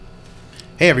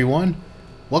Hey everyone,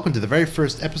 welcome to the very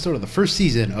first episode of the first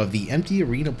season of the Empty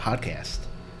Arena podcast.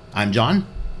 I'm John.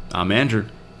 I'm Andrew.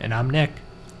 And I'm Nick.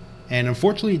 And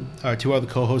unfortunately, our two other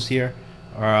co-hosts here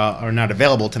are not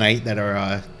available tonight. That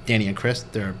are Danny and Chris.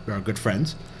 They're our good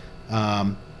friends.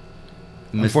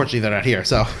 Unfortunately, they're not here.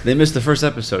 So they missed the first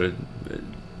episode.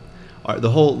 The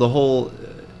whole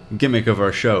gimmick of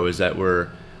our show is that we're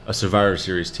a Survivor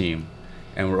Series team,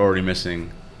 and we're already missing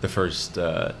the first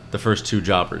two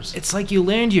jobbers. It's like you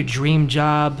land your dream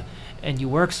job, and you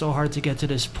work so hard to get to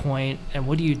this point, and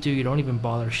what do? You don't even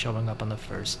bother showing up on the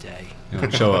first day. You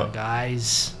don't show up,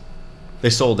 guys. They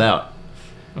sold out.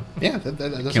 Yeah,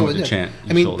 that's Came what with they the did. chant.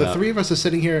 I mean, Sold the out. three of us are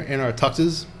sitting here in our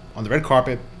tuxes on the red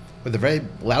carpet with a very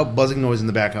loud buzzing noise in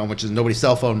the background, which is nobody's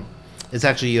cell phone. It's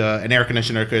actually an air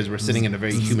conditioner because we're sitting in a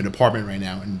very humid apartment right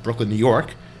now in Brooklyn, New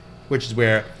York, which is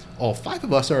where all five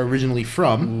of us are originally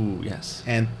from. Ooh, yes.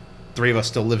 And three of us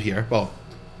still live here. Well,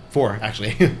 four,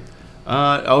 actually.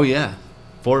 Oh yeah,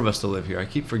 4 of us still live here. I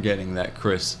keep forgetting that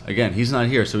Chris. Again, he's not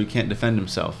here, so he can't defend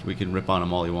himself. We can rip on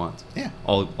him all he wants. Yeah.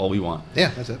 All we want. Yeah,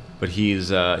 that's it. But he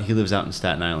lives out in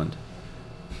Staten Island.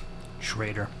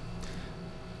 Schrader.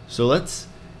 So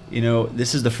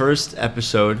this is the first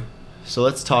episode. So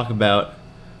let's talk about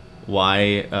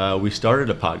why we started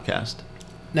a podcast.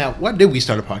 Now, why did we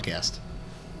start a podcast?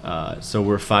 So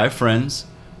we're 5 friends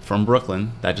from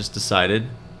Brooklyn that just decided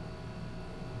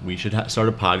we should start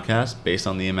a podcast based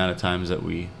on the amount of times that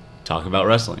we talk about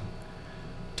wrestling.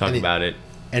 About it.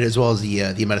 And as well as the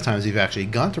amount of times we've actually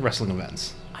gone to wrestling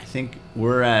events. I think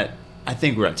we're at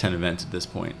 10 events at this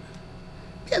point.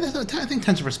 Yeah, I think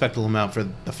 10's a respectable amount for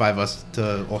the 5 of us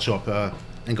to all show up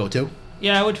and go to.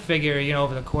 Yeah, I would figure,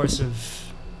 over the course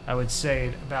of, I would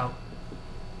say, about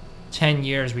 10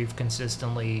 years, we've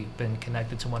consistently been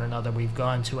connected to one another. We've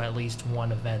gone to at least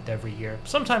one event every year,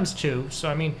 sometimes 2. So,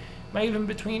 I mean, might even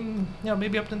between,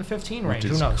 maybe up to the 15 range.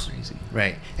 Who knows? Crazy.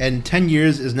 Right. And 10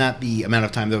 years is not the amount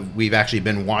of time that we've actually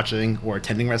been watching or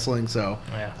attending wrestling. So,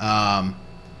 Yeah.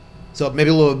 So maybe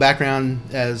a little background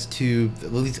as to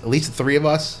at least the 3 of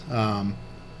us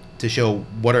to show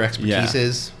what our expertise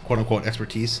is, quote unquote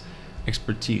expertise.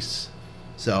 Expertise.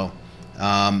 So,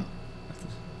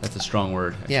 That's a strong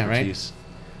word. Yeah, right? Expertise.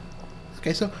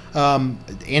 okay. So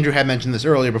Andrew had mentioned this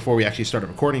earlier before we actually started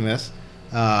recording this,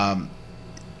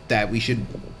 that we should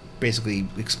basically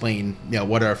explain,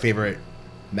 what our favorite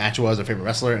match was, our favorite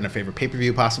wrestler, and our favorite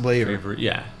pay-per-view possibly, or Favorite,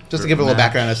 yeah. just to give a little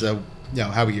match. background as to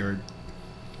how you're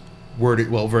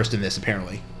versed in this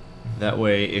apparently. That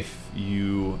way, if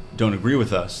you don't agree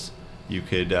with us, you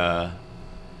could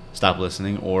stop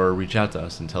listening or reach out to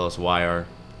us and tell us why our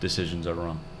decisions are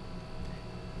wrong.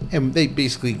 And they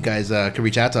basically, guys, can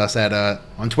reach out to us at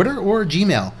on Twitter or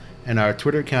Gmail. And our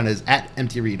Twitter account is at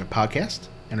Empty Arena Podcast,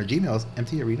 and our Gmail is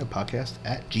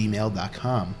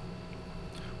emptyarenapodcast@gmail.com.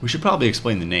 We should probably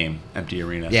explain the name, Empty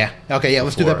Arena. Yeah. Okay. Yeah.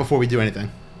 Let's do that before we do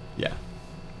anything. Yeah.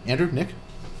 Andrew, Nick.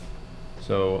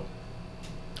 So,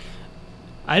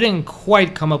 I didn't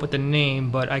quite come up with the name,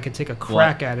 but I could take a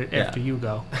crack at it after you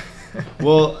go.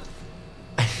 well,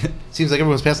 Seems like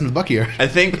everyone's passing the buck here. I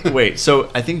think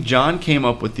John came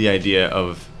up with the idea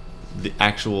of the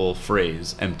actual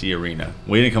phrase "empty arena."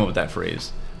 We didn't come up with that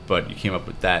phrase, but you came up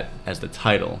with that as the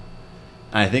title.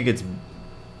 And I think it's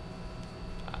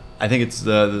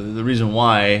the reason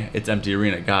why it's Empty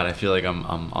Arena. God, I feel like I'm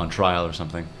on trial or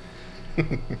something.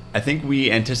 I think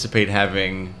we anticipate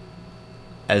having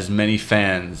as many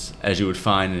fans as you would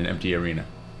find in an empty arena.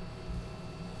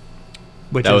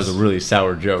 That was a really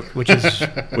sour joke. Which is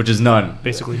Which is none.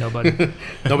 basically nobody.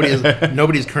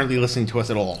 Nobody's currently listening to us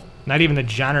at all. Not even the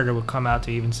janitor would come out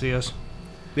to even see us.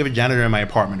 We have a janitor in my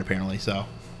apartment apparently. So.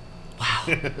 Wow.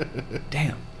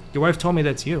 Damn. Your wife told me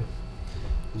that's you.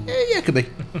 Yeah, it could be.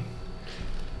 All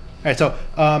right, so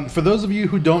for those of you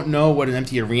who don't know what an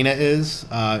empty arena is,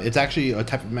 it's actually a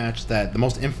type of match that the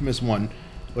most infamous one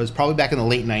was probably back in the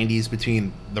late 90s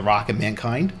between The Rock and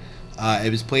Mankind.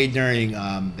 It was played during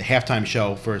the halftime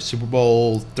show for Super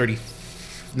Bowl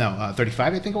 35, I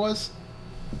think it was.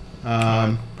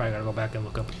 Probably gotta go back and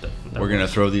look up. We're going to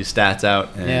throw these stats out,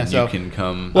 and you can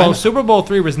come... Well, Super Bowl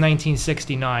 3 was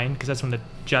 1969, because that's when the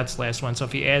Jets last won. So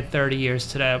if you add 30 years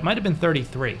to that, it might have been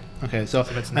 33. Okay, so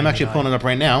that's I'm actually 99. pulling it up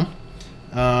right now.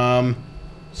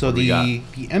 So What do we got? the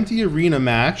empty arena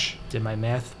match, Did my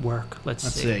math work? Let's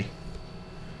see.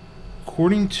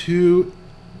 According to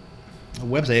a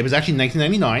website, it was actually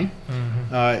 1999.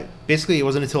 Mm-hmm. Basically, it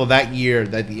wasn't until that year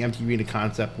that the empty arena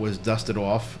concept was dusted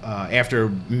off.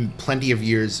 After plenty of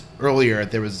years earlier,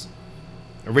 there was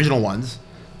original ones.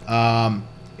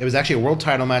 It was actually a world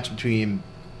title match between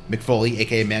Mick Foley,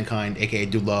 a.k.a. Mankind, a.k.a.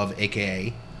 Dude Love,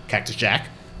 a.k.a. Cactus Jack,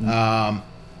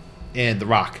 and The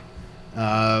Rock.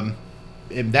 And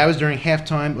that was during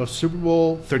halftime of Super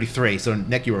Bowl 33. So,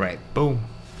 Nick, you were right. Boom.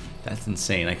 That's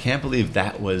insane. I can't believe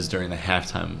that was during the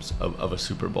halftimes of a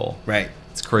Super Bowl. Right.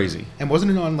 It's crazy. And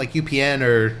wasn't it on like UPN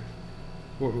or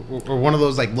one of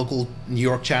those like local New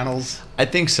York channels? I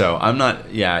think so. I'm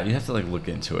not. Yeah, you have to like look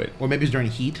into it. Or maybe it was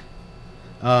during Heat.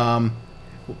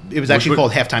 It was actually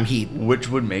called Halftime Heat. Which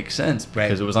would make sense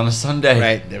because Right. it was on a Sunday.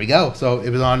 Right, there we go. So it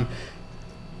was on.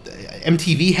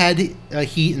 MTV had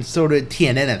Heat, and so did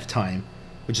TNN at the time,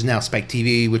 which is now Spike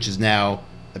TV, which is now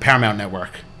the Paramount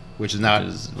Network, which is not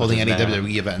holding any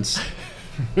WWE events.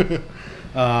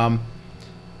 Oh,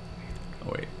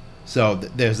 wait. So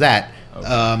there's that.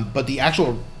 Okay. But the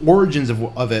actual origins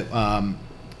of it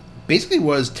basically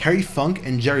was Terry Funk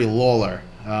and Jerry Lawler.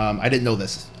 I didn't know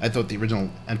this. I thought the original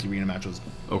Empty Arena match was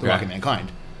The Rock and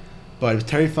Mankind. But it was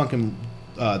Terry Funk and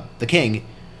The King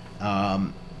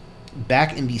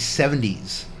back in the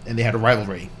 70s, and they had a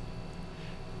rivalry.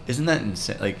 Isn't that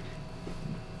insane? Like,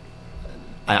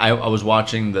 I was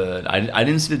watching I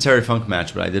didn't see the Terry Funk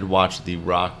match, but I did watch the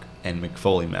Rock and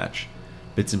McFoley match,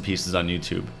 bits and pieces on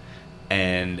YouTube,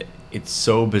 and it's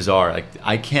so bizarre. Like,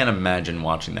 I can't imagine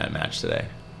watching that match today.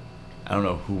 I don't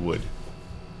know who would.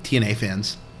 TNA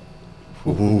fans.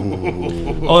 Oh,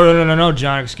 no,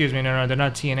 John. Excuse me. No, they're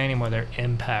not TNA anymore. They're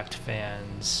Impact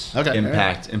fans. Okay.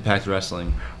 Impact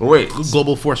Wrestling. Well, wait.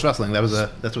 Global Force Wrestling.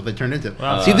 That's what they turned into.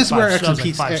 Well, See, this is where that was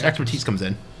like 5 expertise comes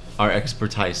in. Our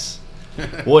expertise.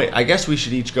 Wait, I guess we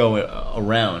should each go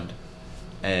around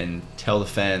and tell the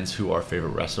fans who our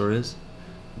favorite wrestler is,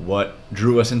 what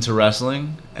drew us into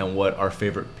wrestling, and what our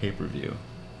favorite pay-per-view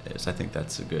is. I think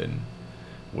that's a good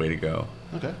way to go.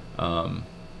 Okay.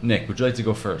 Nick, would you like to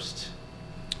go first?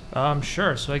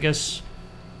 Sure. So I guess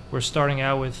we're starting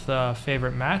out with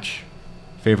favorite match.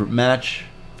 Favorite match,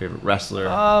 favorite wrestler,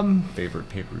 favorite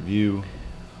pay-per-view.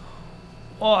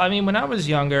 Well, I mean, when I was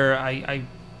younger, I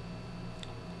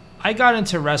got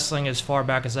into wrestling as far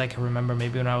back as I can remember,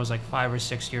 maybe when I was like 5 or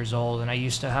 6 years old, and I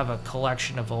used to have a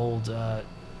collection of old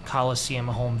Coliseum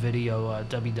home video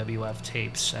WWF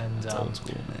tapes. And That's old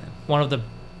school, man. one of the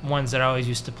ones that I always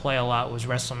used to play a lot was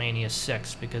WrestleMania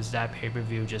 6, because that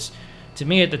pay-per-view just, to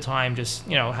me at the time, just,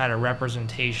 had a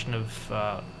representation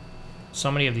of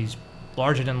so many of these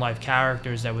larger-than-life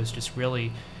characters that was just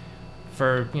really,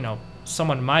 for,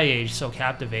 someone my age, so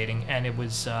captivating. And it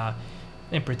was,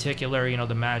 in particular,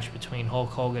 the match between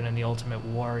Hulk Hogan and the Ultimate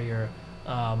Warrior,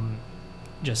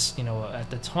 just,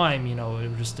 at the time, it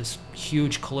was just this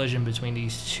huge collision between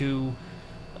these two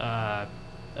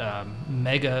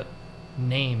mega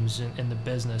names in the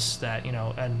business that,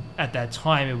 and at that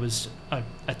time it was an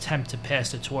attempt to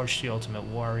pass the torch to the Ultimate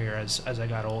Warrior as I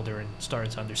got older and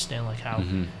started to understand like how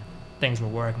things were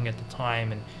working at the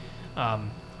time.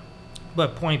 And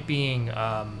but point being,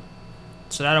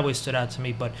 so that always stood out to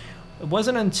me. But it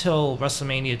wasn't until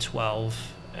WrestleMania 12,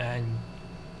 and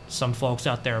some folks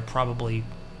out there are probably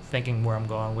thinking where I'm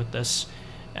going with this,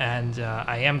 and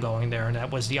I am going there, and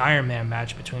that was the Iron Man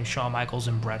match between Shawn Michaels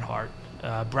and Bret Hart.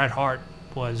 Bret Hart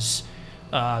was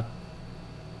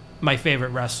my favorite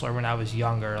wrestler when I was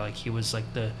younger. Like, he was like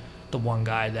the one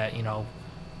guy that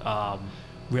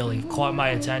really caught my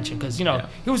attention, because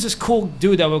he was this cool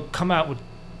dude that would come out with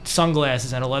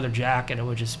sunglasses and a leather jacket and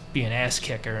would just be an ass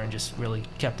kicker and just really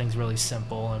kept things really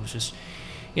simple, and it was just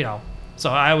so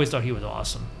I always thought he was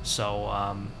awesome.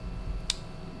 So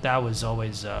that was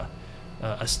always a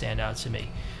standout to me.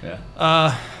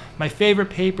 My favorite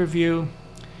pay-per-view,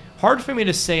 hard for me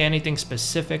to say anything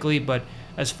specifically, but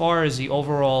as far as the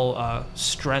overall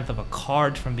strength of a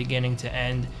card from beginning to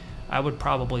end, I would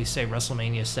probably say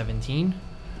WrestleMania 17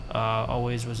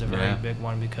 always was a very big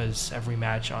one, because every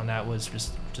match on that was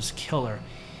just killer.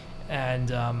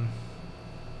 And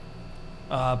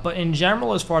but in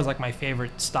general, as far as like my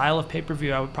favorite style of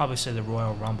pay-per-view, I would probably say the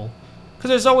Royal Rumble, because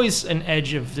there's always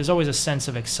there's always a sense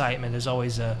of excitement, there's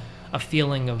always a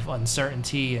feeling of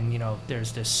uncertainty, and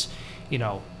there's this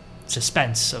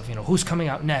suspense of who's coming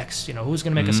out next, who's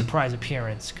going to make a surprise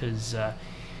appearance, because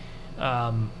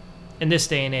in this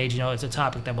day and age, it's a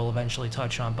topic that we'll eventually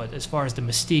touch on, but as far as the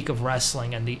mystique of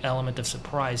wrestling and the element of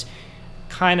surprise,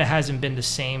 kind of hasn't been the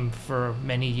same for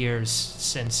many years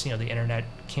since the internet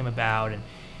came about, and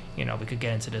we could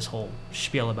get into this whole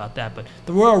spiel about that, but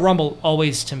the Royal Rumble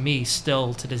always, to me,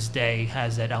 still to this day,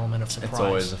 has that element of surprise. It's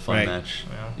always a fun match.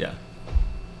 Yeah.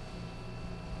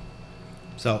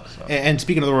 So, and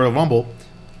speaking of the Royal Rumble,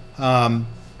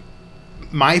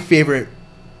 my favorite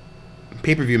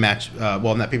pay-per-view match,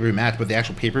 well, not pay-per-view match, but the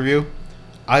actual pay-per-view,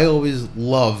 I always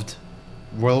loved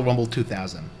Royal Rumble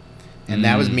 2000. And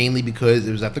that was mainly because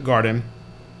it was at the Garden.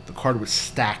 The card was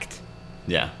stacked.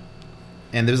 Yeah.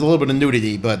 and there was a little bit of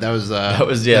nudity, but that was that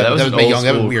was an old Mae Young.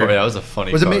 school That was weird. card. That was a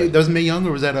funny Was it card. that was Mae Young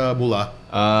or was that Moolah?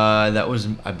 That was,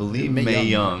 I believe, Mae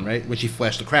Young. right? When she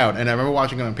flashed the crowd, and I remember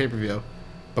watching it on pay-per-view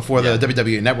before Yeah. the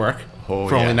WWE Network Oh,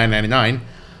 for only yeah. $9.99.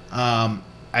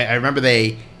 I remember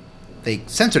they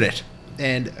censored it,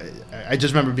 and I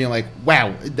just remember being like,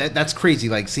 "Wow, that's crazy!"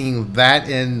 Like seeing that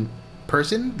in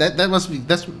person,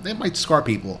 that might scar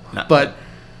people. But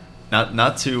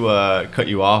Not to cut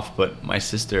you off, but my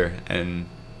sister and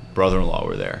brother-in-law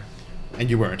were there, and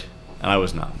you weren't. and I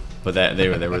was not. But they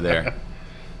were there.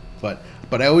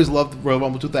 But I always loved Royal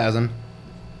Rumble 2000.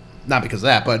 Not because of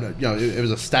that, but it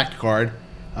was a stacked card,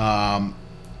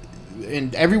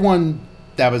 and everyone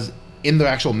that was in the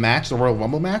actual match, the Royal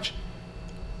Rumble match,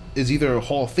 is either a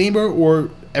Hall of Famer or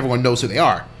everyone knows who they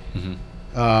are. Mm-hmm.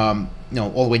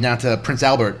 All the way down to Prince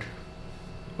Albert.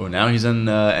 Oh, now he's in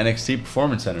NXT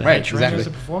Performance Center. Right. Training exactly. as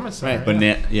a performance center. Right.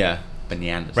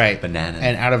 Bananas. Right. Bananas.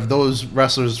 And out of those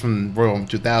wrestlers from Royal Rumble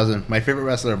 2000, my favorite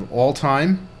wrestler of all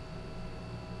time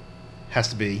has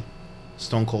to be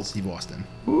Stone Cold Steve Austin.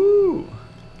 Ooh.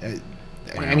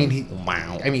 I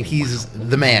mean, he's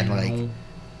the man. Like,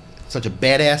 such a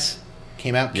badass.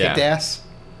 Came out, kicked Yeah. ass.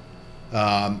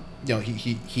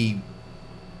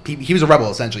 He was a rebel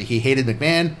essentially. He hated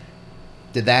McMahon.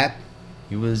 Did that.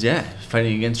 He was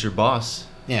fighting against your boss.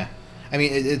 Yeah. I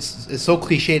mean, it's so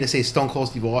cliche to say Stone Cold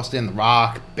Steve Austin, The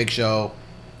Rock, Big Show,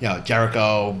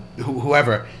 Jericho,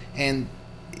 whoever, and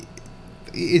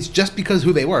it's just because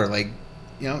who they were, like,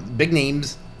 big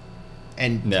names,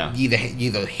 and Yeah. you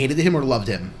either hated him or loved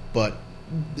him. But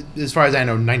as far as I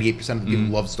know, 98% of the people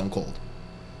Mhm. loved Stone Cold,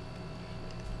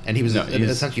 and he was No, he's-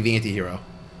 essentially the anti-hero.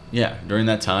 Yeah, during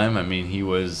that time, I mean, he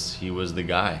was the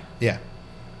guy. Yeah.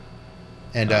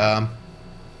 And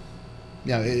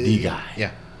The guy.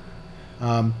 Yeah.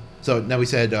 So now we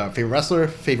said favorite wrestler,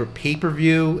 favorite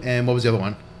pay-per-view, and what was the other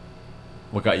one?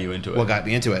 What got you into it? What got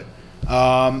me into it?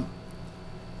 Honestly,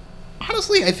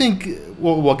 I think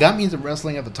what got me into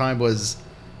wrestling at the time was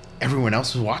everyone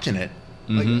else was watching it.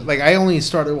 Mhm. Like I only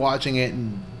started watching it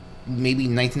in maybe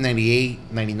 1998,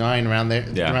 99, around there.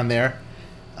 Yeah. Around there.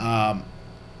 I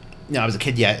was a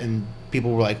kid yet, and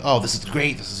people were like, "Oh, this is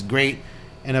great! This is great!"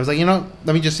 And I was like,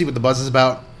 let me just see what the buzz is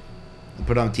about. I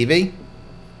put it on TV,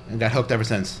 and got hooked ever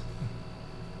since.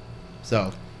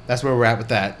 So that's where we're at with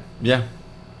that. Yeah.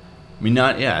 I mean,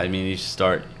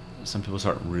 some people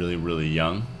start really, really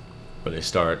young, but they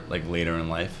start, like, later in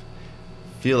life.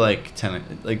 I feel like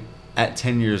at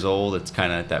 10 years old, it's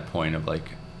kind of at that point of, like,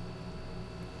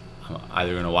 I'm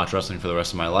either going to watch wrestling for the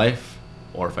rest of my life,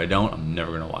 or if I don't, I'm never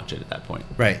going to watch it at that point.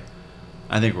 Right.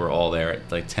 I think we're all there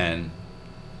at, like, 10,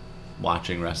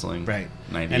 watching wrestling. Right.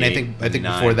 98, And I think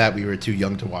 99. before that we were too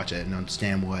young to watch it and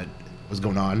understand what was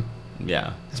going on,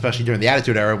 Yeah. especially during the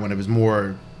Attitude Era when it was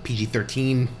more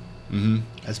PG-13 Mm-hmm.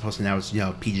 as opposed to now it's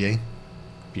PG.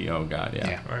 Oh, God, yeah.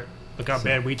 Yeah. Right. Look how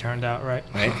bad we turned out, right?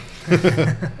 Right.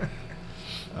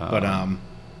 But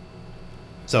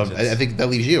so I think that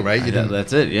leaves you, right? You didn't.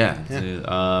 That's it, yeah.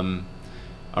 Yeah.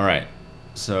 All right.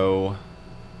 So,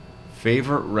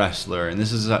 favorite wrestler, and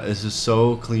this is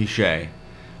so cliche,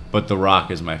 but The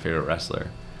Rock is my favorite wrestler.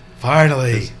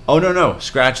 Finally, Oh no,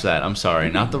 scratch that. I'm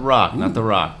sorry, not The Rock, not The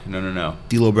Rock. No.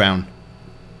 D'Lo Brown.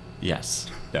 Yes,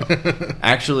 no.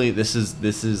 Actually, this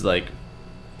is like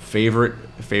favorite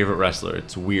wrestler.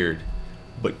 It's weird,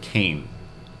 but Kane.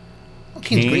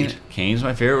 Kane's great. Kane's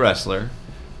my favorite wrestler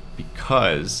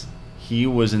because he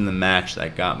was in the match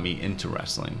that got me into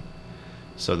wrestling.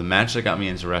 So the match that got me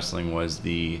into wrestling was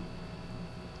the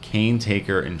Kane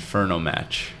Taker Inferno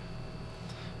match,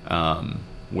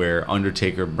 where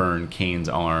Undertaker burned Kane's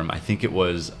arm. I think it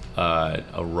was a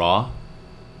Raw.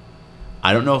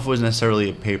 I don't know if it was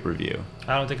necessarily a pay-per-view.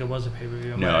 I don't think it was a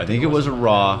pay-per-view. No, I think it was a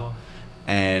Raw,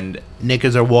 and Nick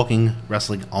is our walking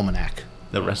wrestling almanac.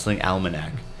 the Wrestling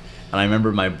Almanac. And I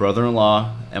remember my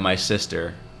brother-in-law and my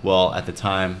sister, well, at the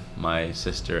time, my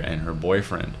sister and her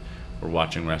boyfriend were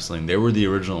watching wrestling. They were the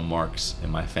original marks in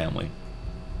my family.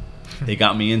 They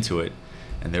got me into it,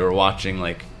 and they were watching,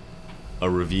 like, a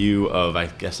review of, I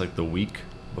guess, like, the week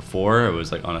before. It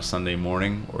was, like, on a Sunday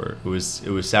morning, or it was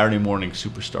Saturday Morning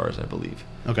Superstars, I believe.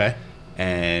 Okay.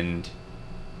 And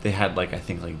they had, like, I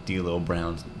think, like, D'Lo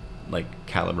Brown's, like,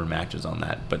 caliber matches on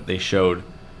that. But they showed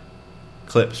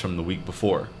clips from the week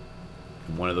before.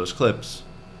 And one of those clips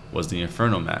was the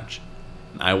Inferno match.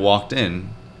 And I walked in,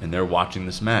 and they're watching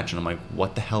this match, and I'm like,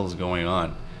 what the hell is going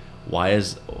on?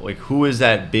 Who is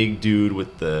that big dude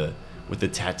with the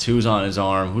tattoos on his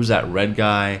arm? Who's that red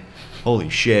guy? Holy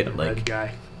shit. The like, red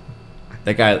guy.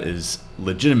 that guy is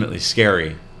legitimately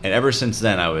scary. And ever since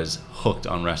then, I was hooked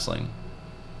on wrestling.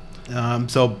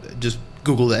 So just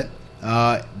Google it.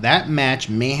 That match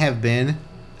may have been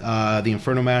the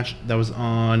Inferno match that was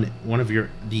on one of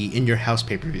the In Your House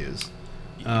pay-per-views,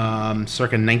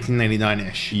 circa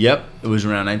 1999-ish. Yep, it was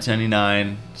around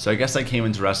 1999. So I guess I came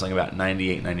into wrestling about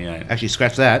 98, 99. Actually,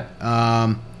 scratch that.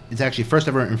 It's actually first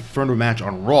ever Inferno match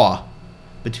on Raw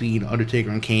between Undertaker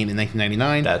and Kane in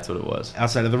 1999. That's what it was.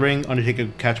 Outside of the ring, Undertaker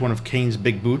would catch one of Kane's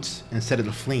big boots and set it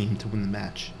aflame to win the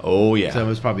match. Oh, yeah. So it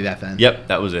was probably that then. Yep,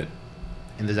 that was it.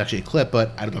 And there's actually a clip,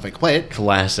 but I don't know if I can play it.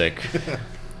 Classic.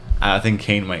 I think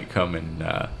Kane might come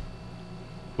and...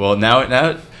 well,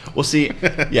 now we'll see.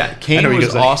 Yeah, Kane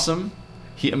was awesome.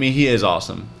 He is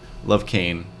awesome. Love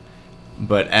Kane.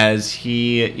 But as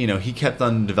he kept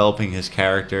on developing his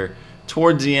character,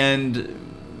 towards the end,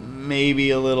 maybe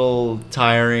a little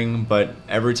tiring, but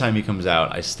every time he comes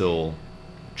out, I still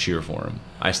cheer for him.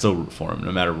 I still root for him,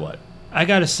 no matter what. I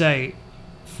gotta say,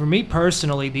 for me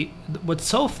personally, what's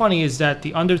so funny is that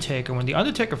The Undertaker, when The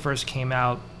Undertaker first came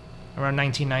out around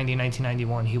 1990,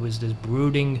 1991, he was this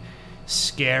brooding,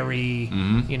 scary,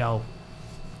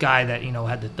 guy that,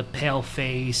 had the pale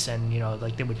face, and,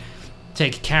 like they would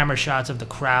take camera shots of the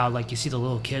crowd, like you see the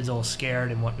little kids all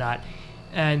scared and whatnot.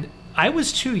 And I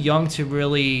was too young to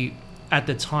really, at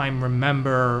the time,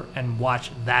 remember and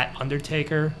watch that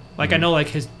Undertaker. Like, I know, like,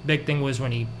 his big thing was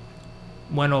when he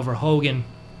went over Hogan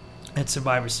at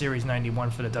Survivor Series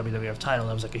 91 for the WWF title.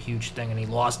 That was, like, a huge thing, and he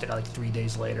lost it, like, 3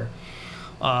 days later.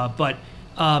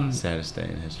 Saddest day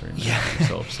in history, man. Yeah. I'm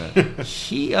so upset.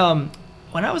 He,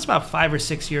 when I was about 5 or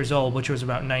 6 years old, which was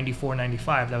about 94,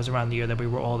 95, that was around the year that we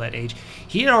were all that age,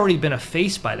 he had already been a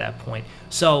face by that point.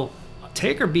 So,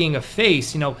 Taker being a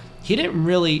face, he didn't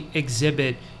really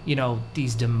exhibit,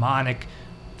 these demonic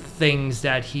things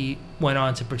that he went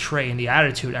on to portray in the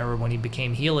Attitude Era when he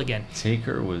became heel again.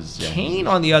 Taker was... Yeah, Kane,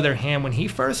 on the other hand, when he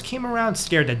first came around,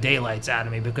 scared the daylights out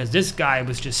of me because this guy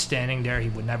was just standing there. He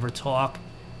would never talk.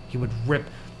 He would rip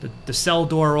the cell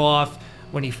door off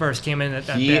when he first came in at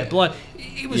that bad blood.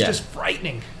 It was just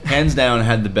frightening. Hands down,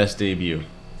 had the best debut.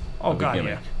 Oh, God,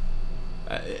 yeah.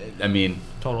 I mean...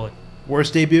 Totally.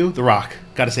 Worst debut? The Rock.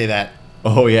 Got to say that.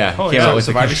 Oh, yeah. Oh, Came yeah. out with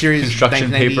Survivor the Series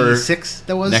construction paper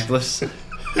that was necklace.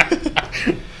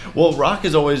 Well, Rock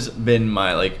has always been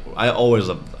my, like, I've always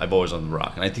loved The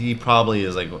Rock. And I think he probably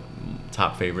is, like,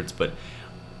 top favorites. But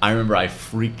I remember I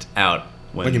freaked out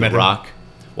when you met The Rock...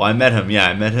 Well, I met him. Yeah,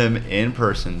 I met him in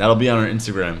person. That'll be on our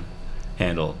Instagram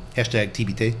handle. Hashtag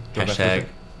TBT. Hashtag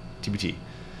TBT.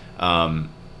 I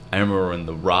remember when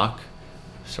The Rock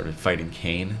started fighting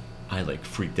Kane, I, like,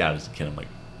 freaked out as a kid. I'm like,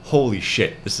 holy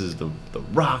shit, this is the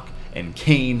Rock and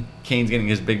Kane. Kane's getting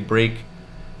his big break.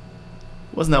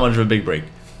 Wasn't that much of a big break.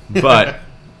 But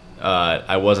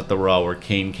I was at the Raw where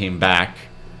Kane came back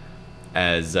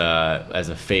as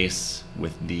a face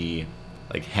with the,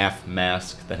 like, half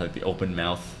mask that had, like, the open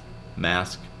mouth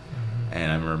mask. Mm-hmm.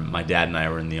 And I remember my dad and I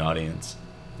were in the audience,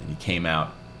 and he came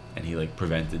out and he, like,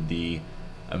 prevented the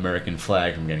American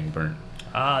flag from getting burnt.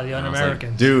 Ah, the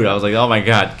Un-Americans. Dude, I was like, oh my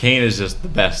God, Kane is just the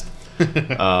best.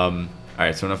 All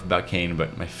right, so enough about Kane,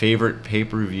 but my favorite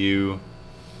pay-per-view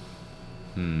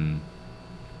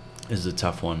is a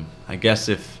tough one. I guess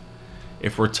if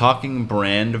we're talking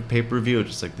brand of pay-per-view,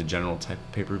 just like the general type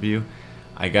of pay-per-view,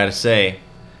 I gotta say,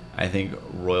 I think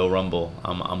Royal Rumble.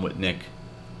 I'm with Nick.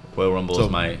 Royal Rumble is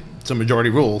my... So majority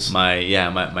rules.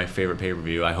 My favorite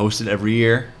pay-per-view. I host it every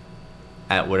year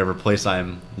at whatever place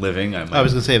I'm living. I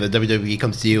was gonna say the WWE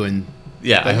comes to you and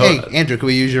yeah. Like, hey, Andrew, can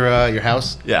we use your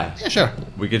house? Yeah. Yeah, sure.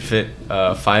 We could fit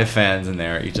 5 fans in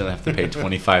there. Each of them have to pay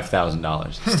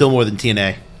 $25,000. Still more than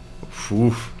TNA.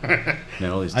 Oof.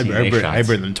 Man, all these TNA shots. I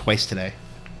burned them twice today.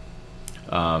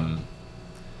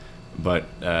 But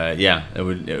yeah, it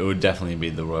would definitely be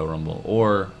the Royal Rumble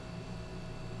or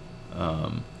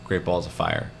Great Balls of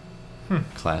Fire.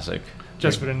 Classic.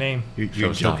 Just for the name. You're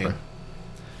joking.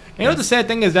 You know what the sad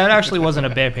thing is? That actually wasn't a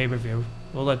bad pay-per-view.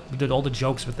 Well, we did all the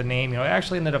jokes with the name. It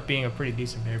actually ended up being a pretty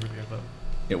decent pay-per-view. But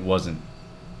it wasn't.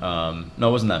 No, it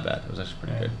wasn't that bad. It was actually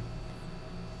pretty good.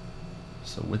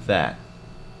 So with that,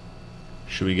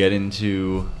 should we get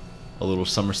into a little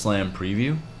SummerSlam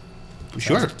preview?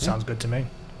 Sure. Sounds good to me.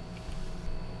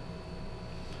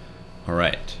 All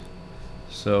right.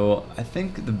 So I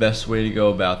think the best way to go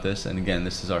about this, and again,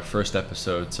 this is our first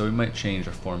episode, so we might change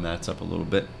our formats up a little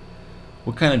bit.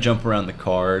 We'll kind of jump around the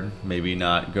card, maybe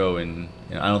not go in.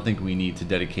 I don't think we need to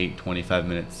dedicate 25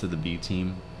 minutes to the B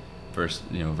team versus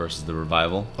the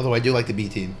Revival. Although I do like the B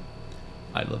team.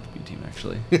 I love the B team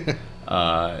actually.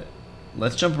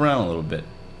 Let's jump around a little bit.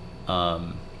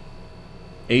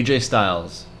 AJ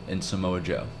Styles and Samoa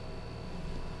Joe.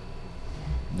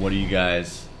 What do you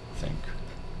guys think?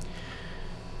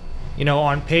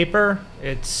 On paper,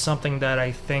 it's something that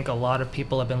I think a lot of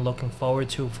people have been looking forward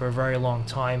to for a very long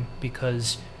time,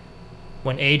 because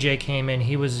when AJ came in,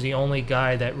 he was the only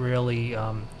guy that really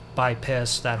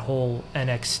bypassed that whole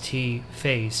NXT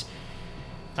phase.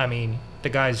 I mean, the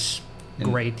guy's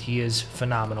great. He is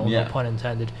phenomenal, no pun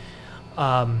intended.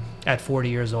 At 40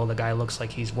 years old, the guy looks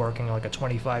like he's working like a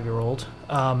 25-year-old.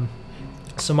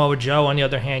 Samoa Joe, on the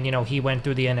other hand, he went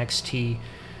through the NXT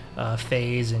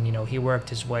phase, and he worked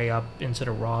his way up into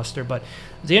the roster. But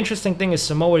the interesting thing is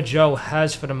Samoa Joe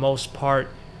has, for the most part,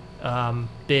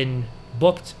 been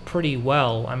booked pretty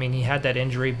well. I mean, he had that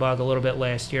injury bug a little bit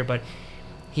last year, but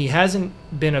he hasn't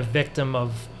been a victim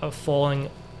of falling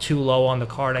too low on the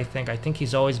card. I think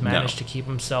he's always managed to keep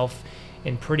himself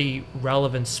in pretty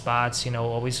relevant spots.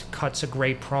 Always cuts a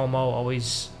great promo.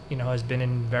 Always has been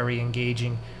in very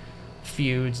engaging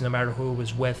feuds, no matter who it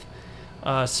was with.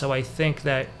 So I think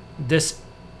that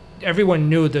everyone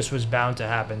knew this was bound to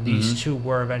happen. These two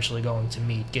were eventually going to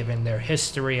meet, given their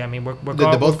history. I mean,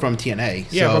 they're both from TNA.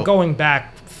 Yeah, so. We're going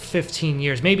back 15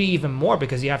 years, maybe even more,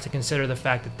 because you have to consider the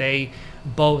fact that they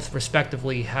both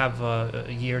respectively have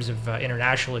years of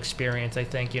international experience, I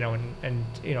think, and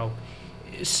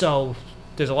so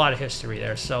there's a lot of history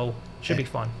there. So should be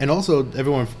fun. And also,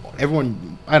 everyone,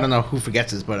 I don't know who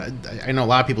forgets this, but I know a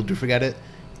lot of people do forget it.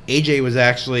 AJ was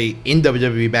actually in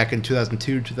WWE back in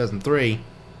 2002, 2003,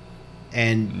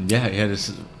 and he had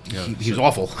his. He was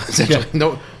awful. Essentially,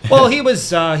 no. Well, he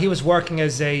was working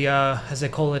as as they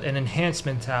call it, an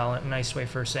enhancement talent, a nice way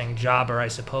for saying jobber, I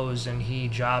suppose, and he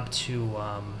jobbed to.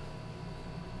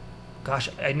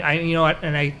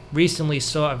 I recently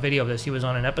saw a video of this. He was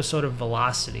on an episode of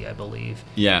Velocity, I believe.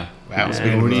 Yeah. Wow. What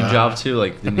did he job to?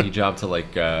 Didn't he job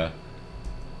to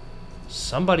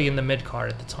somebody in the mid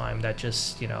card at the time that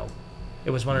just, it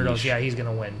was one of those, he's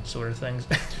gonna win sort of things.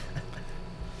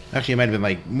 Actually, it might have been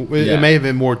it may have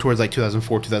been more towards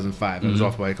 2004, 2005. It was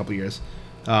off by a couple years.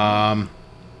 I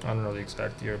don't know the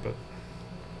exact year, but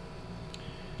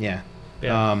yeah.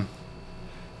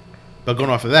 But going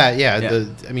off of that,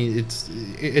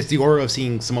 it's the aura of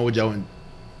seeing Samoa Joe and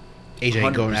AJ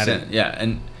 100%. Going at it. Yeah,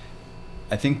 and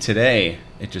I think today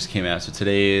it just came out. So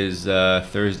today is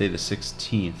Thursday the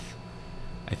 16th.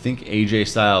 I think AJ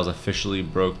Styles officially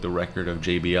broke the record of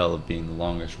JBL of being the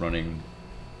longest running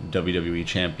WWE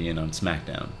champion on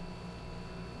SmackDown.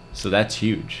 So that's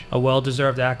huge. A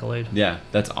well-deserved accolade. Yeah,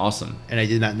 that's awesome. And I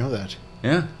did not know that.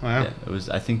 Yeah. Wow. Yeah, it was,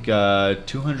 I think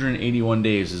 281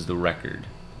 days is the record.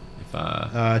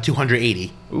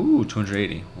 280. Ooh,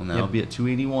 280. Well, now he'll be at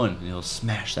 281, and he'll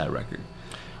smash that record.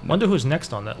 Wonder who's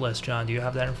next on that list, John. Do you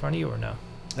have that in front of you or no?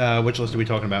 Which list are we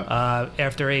talking about?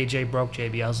 After AJ broke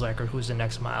JBL's record, who's the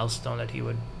next milestone that he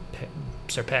would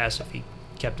surpass if he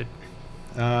kept it?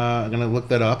 I'm going to look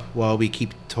that up while we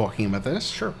keep talking about this.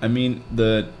 Sure. I mean,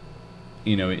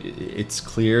 it's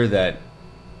clear that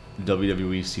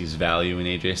WWE sees value in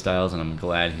AJ Styles, and I'm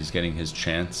glad he's getting his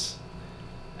chance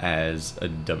as a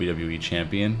WWE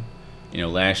champion.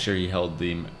 Last year he held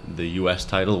the U.S.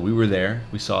 title. We were there.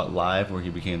 We saw it live where he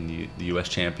became the U.S.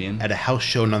 champion. At a house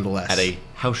show, nonetheless. At a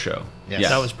house show. Yes.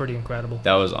 That was pretty incredible.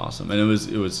 That was awesome. And it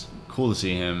was cool to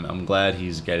see him. I'm glad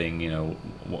he's getting,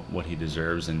 what he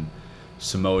deserves. And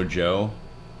Samoa Joe,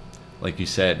 like you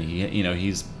said,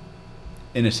 he's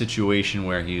in a situation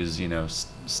where he's,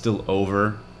 still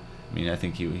over. I mean, I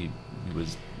think he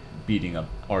was beating up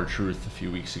R-Truth a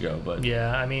few weeks ago, but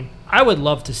yeah, I mean, I would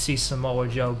love to see Samoa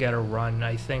Joe get a run.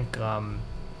 I think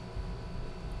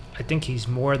he's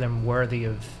more than worthy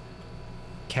of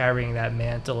carrying that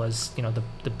mantle as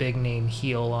the big name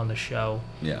heel on the show.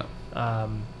 Yeah.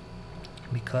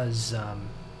 Because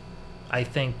I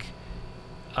think,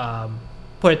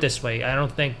 put it this way, I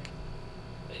don't think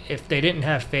if they didn't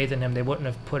have faith in him, they wouldn't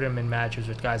have put him in matches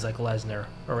with guys like Lesnar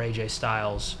or AJ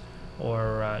Styles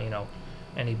or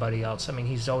anybody else. I mean,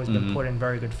 he's always been put in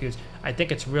very good feuds. I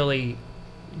think it's really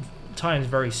time's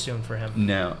very soon for him.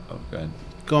 Now, go ahead.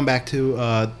 Going back to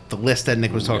the list that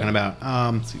Nick was talking about.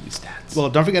 Let's see these stats. Well,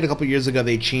 don't forget a couple years ago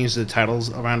they changed the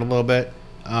titles around a little bit,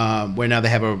 where now they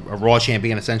have a Raw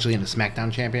champion essentially and a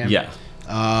SmackDown champion. Yeah.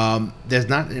 There's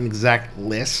not an exact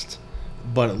list,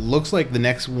 but it looks like the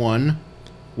next one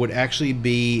would actually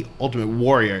be Ultimate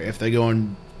Warrior if they're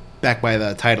going back by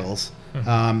the titles.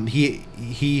 Mm-hmm.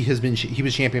 He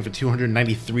was champion for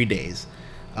 293 days.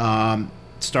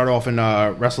 Start off in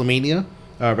WrestleMania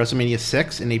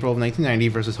 6 in April of 1990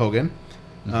 versus Hogan.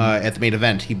 At the main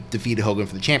event, he defeated Hogan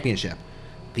for the championship.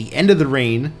 The end of the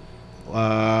reign,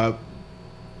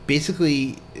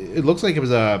 basically, it looks like it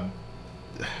was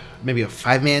maybe a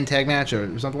 5-man tag match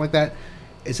or something like that.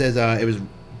 It says it was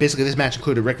basically this match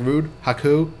included Rick Rude,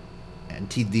 Haku, and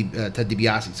Ted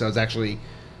DiBiase. So it was actually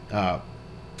a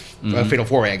Fatal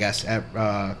 4-Way, I guess, at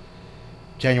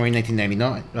January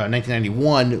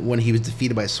 1991 when he was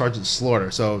defeated by Sergeant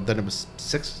Slaughter. So then it was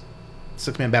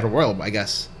six-man battle royal, I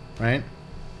guess, right?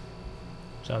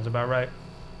 Sounds about right.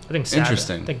 I think Savage,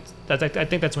 Interesting. I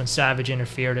think that's when Savage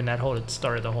interfered, and it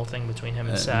started the whole thing between him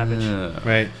and Savage.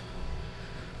 Right.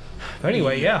 But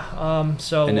anyway, yeah.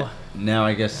 So And now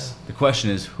I guess the question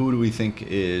is, who do we think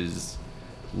is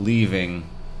leaving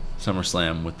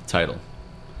SummerSlam with the title?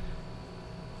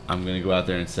 I'm going to go out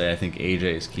there and say I think AJ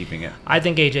is keeping it. I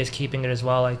think AJ's keeping it as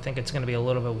well. I think it's going to be a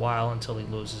little bit while until he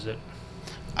loses it.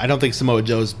 I don't think Samoa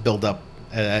Joe's built up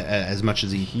as much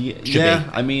as he should be.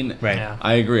 I mean, Right. Yeah.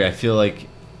 I agree. I feel like,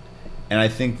 and I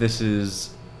think this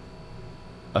is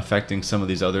affecting some of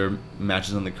these other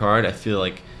matches on the card. I feel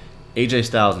like AJ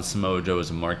Styles and Samoa Joe is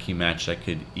a marquee match that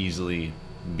could easily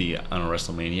be on a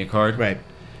WrestleMania card. Right.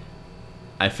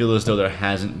 I feel as though there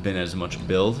hasn't been as much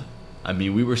build. I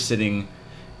mean, we were sitting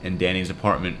in Danny's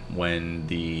apartment when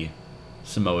the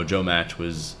Samoa Joe match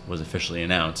was officially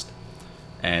announced,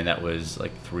 and that was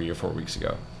like 3 or 4 weeks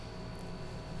ago.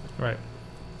 Right.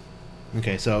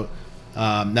 Okay, so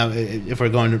now if we're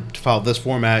going to follow this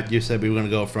format, you said we were going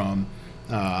to go from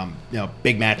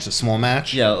big match to small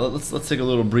match. Yeah, let's take a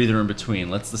little breather in between.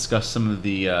 Let's discuss some of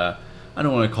the I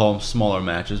don't want to call them smaller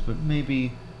matches, but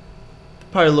maybe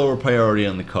probably lower priority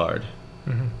on the card.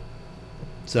 Mm-hmm.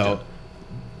 So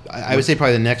I would say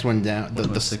probably the next one down.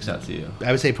 What sticks out to you?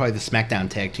 I would say probably the SmackDown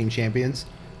Tag Team Champions.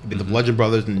 It'd be the Mm-hmm. Bludgeon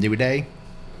Brothers and the New Day.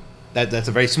 That's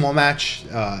a very small match.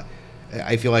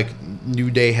 I feel like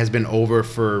New Day has been over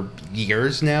for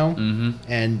years now, Mm-hmm.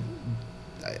 and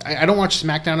I don't watch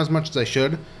SmackDown as much as I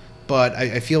should, but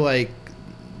I feel like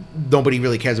nobody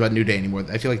really cares about New Day anymore.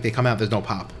 I feel like they come out, there's no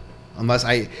pop. Unless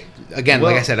like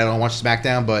I said, I don't watch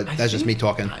SmackDown, but that's just me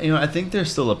talking. I think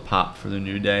there's still a pop for the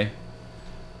New Day.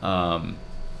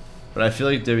 But I feel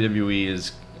like WWE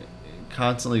is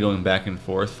constantly going back and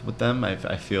forth with them.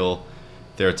 I feel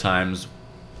there are times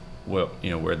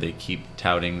where they keep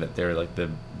touting that they're like the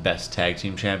best tag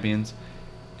team champions,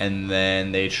 and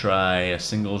then they try a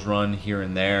singles run here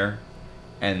and there,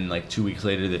 and like 2 weeks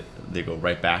later they go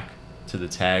right back to the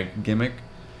tag gimmick.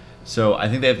 So I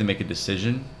think they have to make a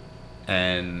decision,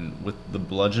 and with the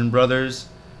Bludgeon Brothers,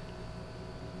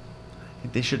 I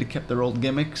think they should have kept their old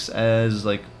gimmicks as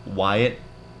like Wyatt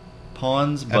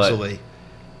pawns, but Absolutely.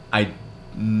 I'm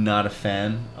not a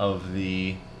fan of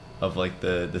the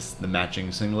matching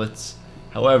singlets.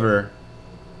 However,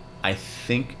 I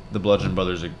think the Bludgeon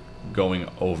Brothers are going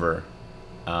over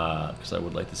because I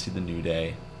would like to see the New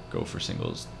Day go for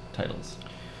singles titles.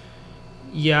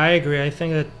 Yeah, I agree. I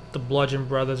think that the Bludgeon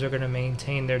Brothers are going to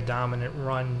maintain their dominant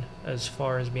run as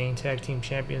far as being tag team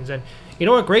champions. And you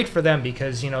know what? Great for them,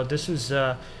 because, this was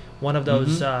one of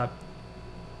those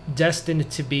destined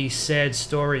to be sad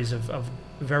stories of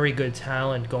very good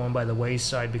talent going by the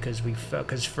wayside, because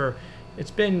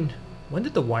it's been, when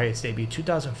did the Wyatts debut?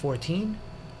 2014?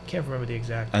 Can't remember the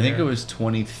exact I think year. it was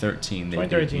 2013.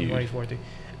 2013, debuted. 2014.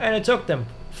 And it took them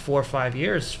 4 or 5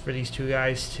 years for these two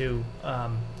guys to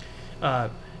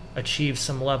achieve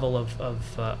some level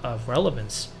of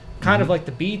relevance. Kind of like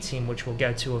the B team, which we'll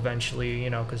get to eventually,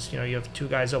 because, you have two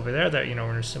guys over there that,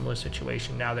 are in a similar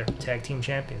situation. Now they're tag team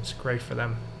champions. Great for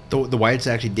them. The Wyatts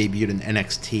actually debuted in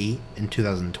NXT in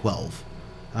 2012.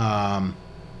 And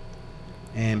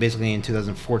basically in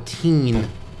 2014,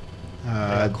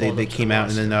 they came out,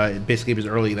 and then basically it was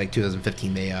early, like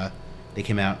 2015, they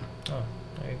came out. Oh,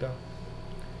 there you go.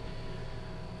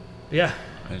 Yeah.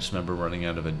 I just remember running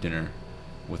out of a dinner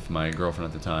with my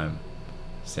girlfriend at the time,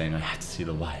 saying I had to see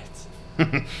the Wyatts.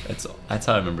 That's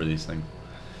how I remember these things.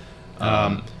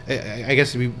 I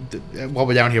guess while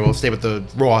we're down here, we'll stay with the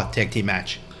Raw tag team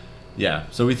match. Yeah.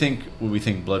 So we think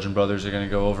Bludgeon Brothers are going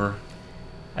to go over.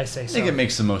 I say so. I think it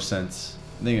makes the most sense.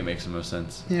 Yeah,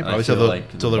 Yeah, I probably feel so like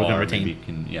they're the going to Bar retain.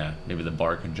 maybe the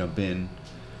Bar can jump in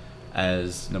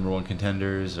as number one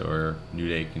contenders, or New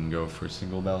Day can go for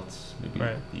single belts, maybe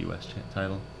the U.S.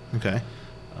 title. Okay.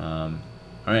 All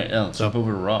right, let's jump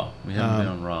over to Raw. We haven't been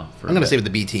on Raw for I'm going to say with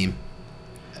the B team.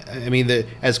 I mean,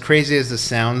 as crazy as this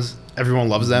sounds, everyone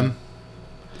loves them.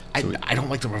 I don't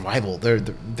like the Revival. They're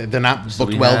not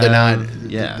booked well. They're not.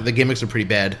 Yeah. The gimmicks are pretty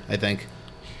bad, I think.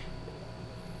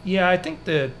 Yeah, I think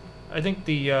the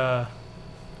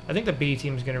B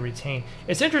team is going to retain.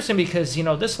 It's interesting because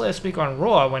this last week on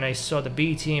Raw, when I saw the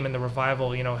B team and the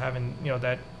Revival, having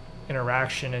that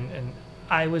interaction, and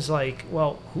I was like,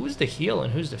 well, who's the heel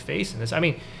and who's the face in this? I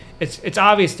mean, it's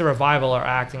obvious the Revival are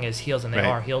acting as heels, and they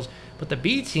are heels, but the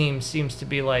B team seems to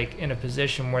be like in a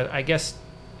position where I guess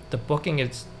the booking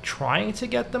is trying to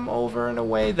get them over in a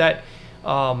way that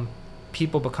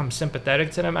people become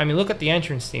sympathetic to them. I mean, look at the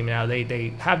entrance theme now.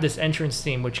 They have this entrance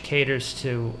theme which caters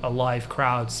to a live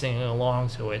crowd singing along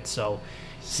to it. So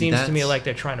seems to me like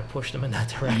they're trying to push them in that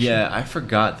direction. Yeah, I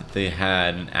forgot that they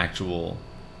had an actual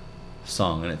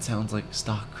song, and it sounds like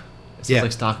stock. It sounds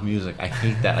like stock music. I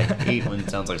hate that. I hate when it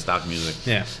sounds like stock music.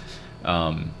 Yeah.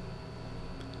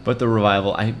 But the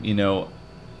Revival, I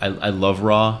love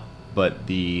Raw, but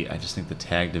I just think the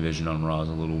tag division on Raw is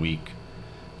a little weak.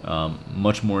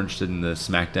 Much more interested in the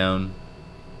SmackDown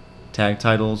tag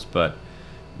titles, but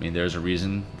I mean, there's a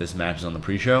reason this match is on the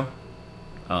pre-show.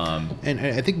 And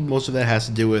I think most of that has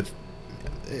to do with,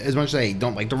 as much as I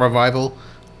don't like the Revival,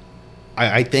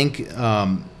 I think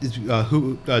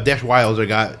Dash Wilder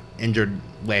got injured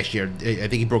last year. I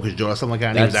think he broke his jaw or something like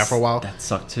that, and he was out for a while. That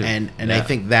sucked too. And I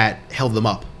think that held them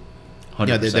up.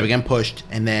 100%. They began pushed,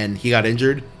 and then he got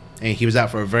injured, and he was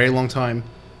out for a very long time.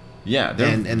 Yeah, they're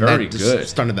and very that good.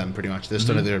 Just stunted them pretty much. They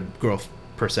stunted their growth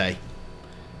per se.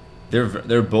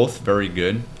 They're both very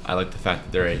good. I like the fact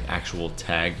that they're an actual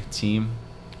tag team.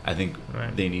 I think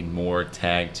they need more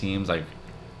tag teams like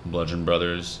Bludgeon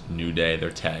Brothers, New Day.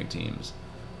 They're tag teams.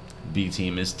 B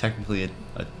Team is technically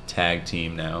a tag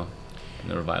team now, and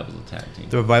the Revival's a tag team.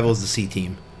 The Revival is the C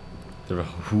team.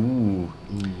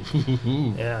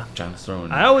 Yeah. John's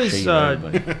throwing. I always shade at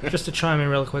everybody. just to chime in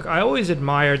real quick. I always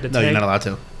admired the No, tag. you're not allowed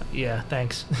to. Yeah,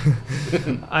 thanks.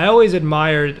 I always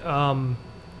admired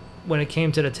when it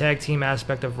came to the tag team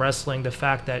aspect of wrestling, the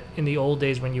fact that in the old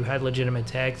days when you had legitimate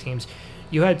tag teams,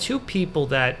 you had two people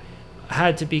that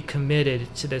had to be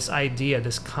committed to this idea,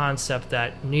 this concept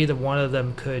that neither one of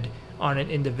them could, on an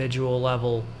individual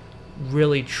level,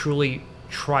 really truly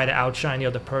try to outshine the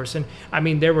other person. I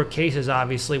mean, there were cases,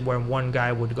 obviously, where one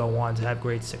guy would go on to have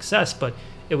great success, but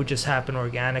it would just happen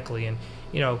organically. And,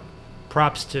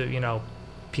 props to,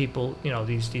 people,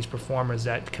 these performers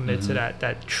that commit to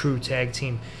that true tag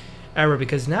team era,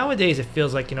 because nowadays it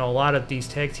feels like, a lot of these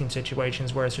tag team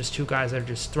situations where it's just two guys that are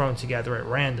just thrown together at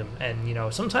random,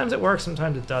 and sometimes it works,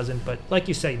 sometimes it doesn't, but like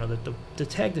you say, the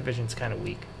tag division's kind of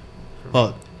weak.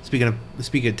 Well, speaking of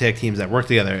tag teams that work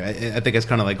together, I think it's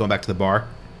kind of like going back to the bar.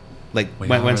 Like when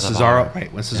Cesaro,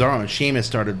 when Cesaro and Sheamus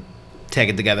started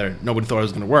tagging together, nobody thought it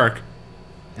was going to work,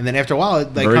 and then after a while,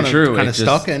 it kind of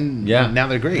stuck, and now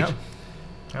they're great.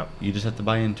 Yep. You just have to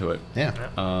buy into it. Yeah.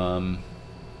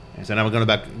 So now we're going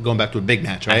back to a big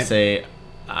match, right?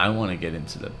 I want to get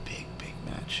into the big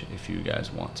match if you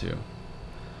guys want to.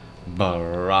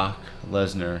 Brock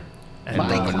Lesnar and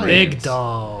Roman Big Reigns.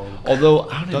 Dog. Although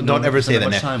I don't ever say that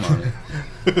much time on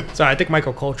it. So I think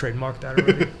Michael Cole trademarked that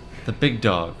already. The Big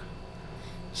Dog.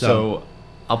 So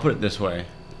I'll put it this way.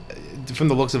 From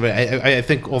the looks of it, I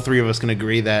think all three of us can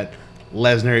agree that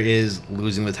Lesnar is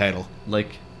losing the title.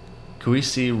 Like, can we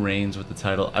see Reigns with the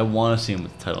title? I want to see him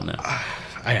with the title now.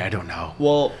 I don't know.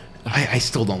 Well, I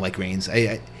still don't like Reigns.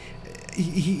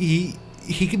 He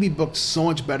could be booked so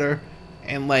much better,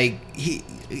 and he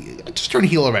just turned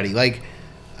heel already.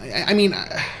 I mean,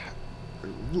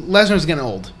 Lesnar's getting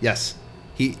old. Yes,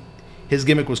 his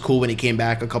gimmick was cool when he came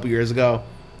back a couple years ago.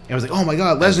 And I was like, oh my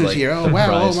god, Lesnar's here. Oh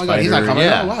wow, oh my god, he's not coming.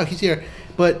 Yeah. Oh wow, he's here.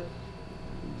 But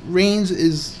Reigns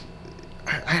is,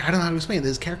 I don't know how to explain it.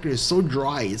 His character is so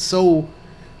dry. It's so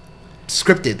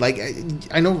scripted.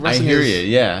 I know wrestling. I hear you.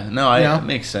 Yeah, no, it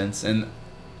makes sense, and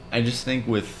I just think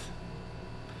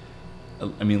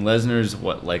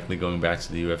Lesnar's likely going back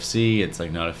to the UFC. It's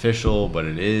not official, but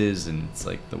it is, and it's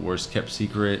the worst kept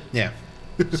secret. Yeah.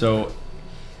 So,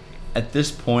 at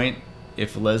this point,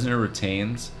 if Lesnar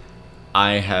retains,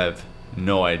 I have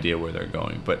no idea where they're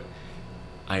going, but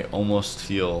I almost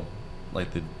feel like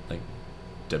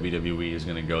WWE is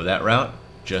going to go that route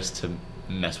just to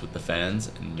mess with the fans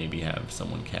and maybe have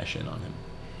someone cash in on him.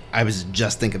 I was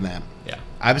just thinking that. Yeah.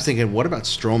 I was thinking, what about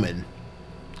Strowman?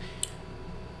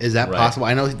 Is that possible?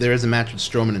 I know there is a match with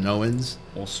Strowman and Owens.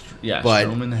 Well, but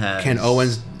Strowman has... can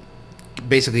Owens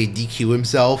basically DQ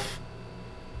himself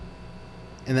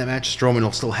in that match? Strowman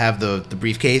will still have the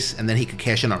briefcase, and then he could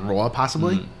cash in on Raw,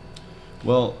 possibly? Mm-hmm.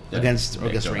 Well, against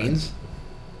Reigns?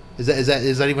 Is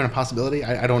that even a possibility?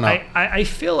 I don't know. I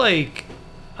feel like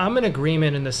I'm in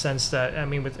agreement in the sense that,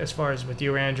 as far as with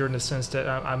you, Andrew, in the sense that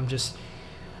I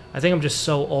think I'm just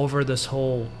so over this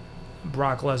whole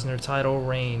Brock Lesnar title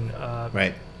reign.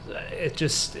 Right.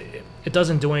 It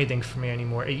doesn't do anything for me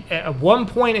anymore. At one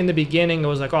point in the beginning, it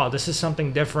was like, oh, this is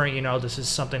something different. This is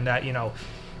something that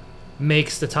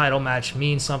makes the title match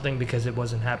mean something because it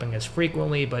wasn't happening as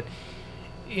frequently. But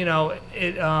it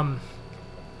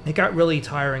got really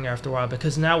tiring after a while,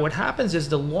 because now what happens is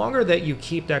the longer that you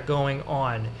keep that going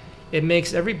on, it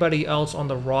makes everybody else on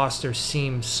the roster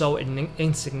seem so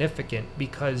insignificant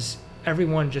because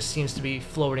everyone just seems to be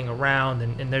floating around,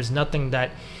 and there's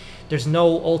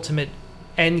no ultimate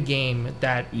end game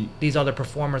that these other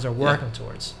performers are working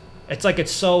towards. It's like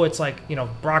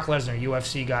Brock Lesnar,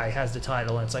 UFC guy, has the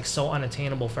title, and it's like so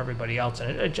unattainable for everybody else,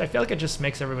 and I feel like it just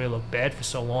makes everybody look bad for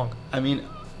so long. I mean,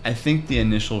 I think the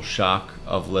initial shock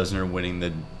of Lesnar winning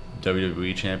the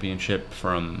WWE Championship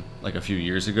from like a few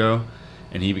years ago,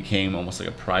 and he became almost like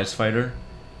a prize fighter,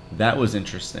 that was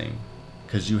interesting,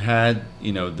 because you had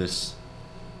this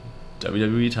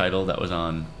WWE title that was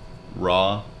on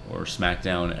Raw or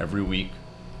SmackDown every week,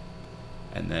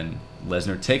 and then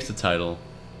Lesnar takes the title,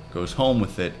 goes home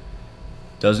with it,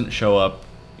 doesn't show up,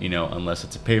 unless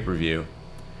it's a pay-per-view.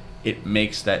 It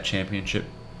makes that championship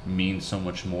mean so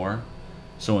much more.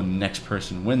 So when the next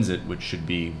person wins it, which should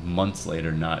be months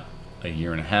later, not a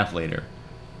year and a half later,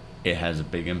 it has a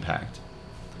big impact.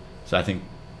 So I think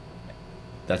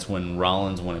that's when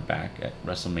Rollins won it back at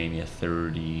WrestleMania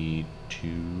 32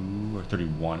 or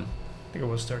 31. I think it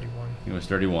was 31. It was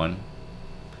 31.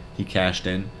 He cashed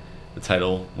in. The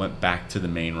title went back to the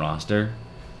main roster,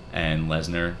 and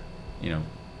Lesnar,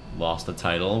 lost the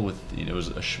title with it was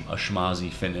a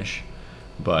schmozzy finish,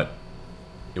 but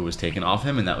it was taken off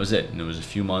him, and that was it. And it was a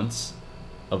few months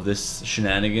of this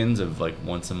shenanigans of like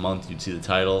once a month you'd see the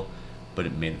title, but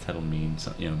it made the title mean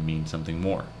something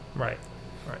more. Right.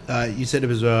 You said it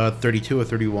was 32 or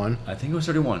 31. I think it was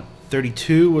 31.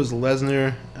 32 was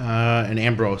Lesnar and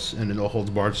Ambrose in an all holds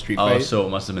barred street fight. Oh, so it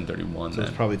must have been 31. So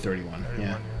it's probably 31.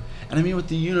 Yeah. And I mean, with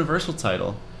the Universal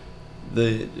title,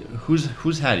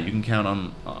 who's had it? You can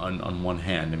count on one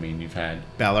hand. I mean, you've had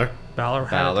Balor had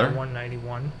it at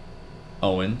 191.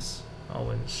 Owens.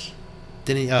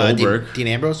 Didn't he? Goldberg. Dean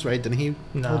Ambrose, right? Didn't he?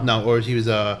 No, or he was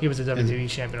a WWE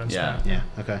champion on SmackDown. Yeah.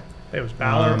 Okay. It was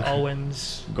Balor,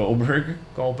 Owens, Goldberg,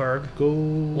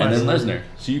 and then Lesnar.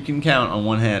 So you can count on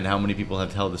one hand how many people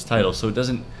have held this title. So it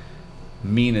doesn't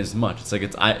mean as much. It's like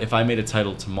if I made a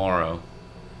title tomorrow,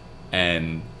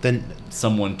 and then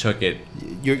someone took it,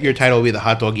 your title will be the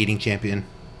hot dog eating champion.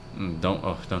 Don't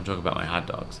joke about my hot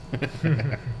dogs.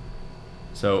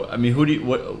 So I mean,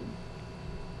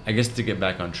 I guess to get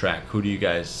back on track, who are you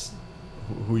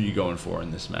going for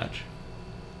in this match?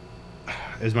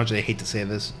 As much as I hate to say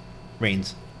this,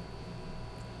 Reigns.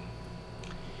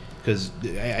 Because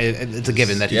it's a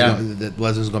given that that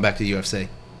Lesnar's going back to the UFC.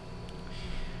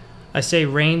 I say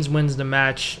Reigns wins the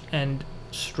match and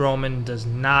Strowman does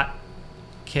not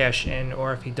cash in,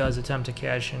 or if he does attempt to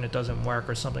cash in, it doesn't work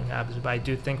or something happens. But I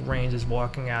do think Reigns is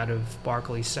walking out of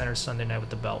Barclays Center Sunday night with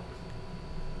the belt.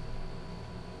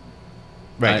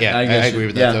 Right, I agree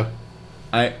with that, though.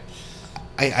 But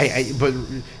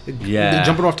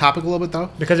jumping off topic a little bit,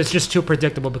 though? Because it's just too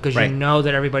predictable, because you know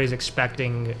that everybody's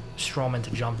expecting Strowman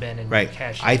to jump in and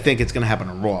cash in. I think it's going to happen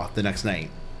on Raw the next night.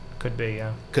 Could be,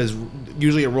 yeah. Because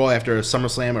usually a Raw after a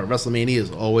SummerSlam or WrestleMania is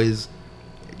always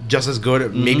just as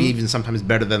good, maybe even sometimes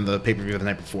better than the pay-per-view the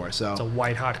night before. So it's a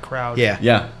white-hot crowd.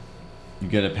 Yeah. You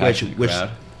get a passionate crowd.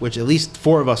 Which at least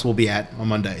 4 of us will be at on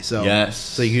Monday. So yes.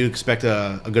 So you expect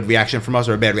a good reaction from us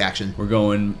or a bad reaction? We're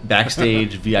going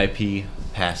backstage VIP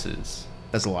passes.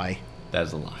 That's a lie. That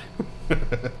is a lie.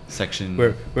 Section.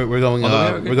 We're going.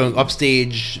 We're going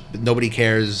upstage. Nobody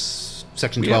cares.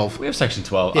 Section 12. We have section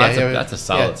 12. That's a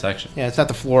solid section. Yeah, it's not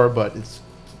the floor, but it's.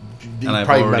 And I've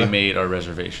already made our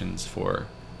reservations for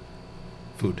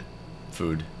food.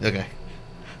 Okay.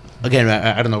 Again,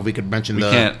 I don't know if we could mention we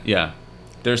can't. Yeah.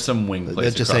 There's some wing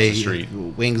place across the street.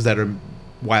 Wings that are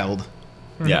wild.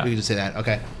 Yeah. We can just say that.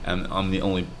 Okay. And I'm the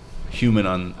only human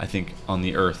on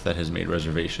the earth that has made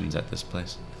reservations at this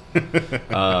place.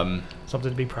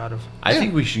 Something to be proud of. I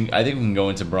think we can go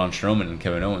into Braun Strowman and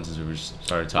Kevin Owens since we just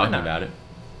started talking about it.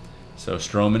 So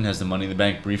Strowman has the Money in the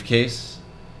Bank briefcase.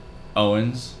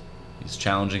 Owens, he's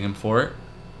challenging him for it.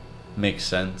 Makes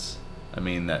sense. I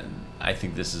mean, I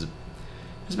think it's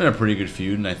been a pretty good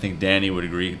feud, and I think Danny would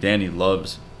agree.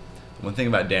 One thing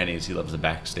about Danny is he loves the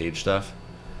backstage stuff.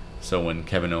 So when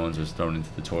Kevin Owens was thrown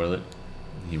into the toilet,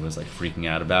 he was like freaking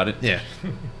out about it. Yeah.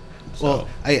 Well,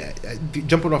 I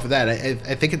jumping off of that,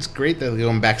 I think it's great that they're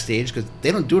going backstage because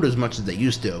they don't do it as much as they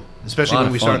used to, especially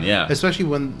when we started. Yeah. Especially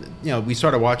when we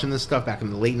started watching this stuff back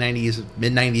in the late '90s,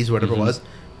 mid '90s, whatever it was.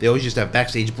 They always used to have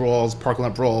backstage brawls, parking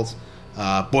lot brawls,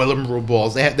 boiler room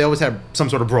brawls. They always have some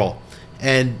sort of brawl,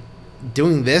 and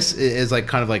doing this is like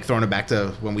kind of like throwing it back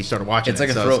to when we started watching. It's like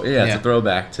it's a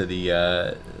throwback to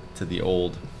the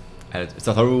old. It's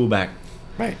a throwback,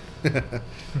 right?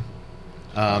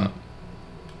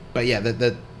 But yeah,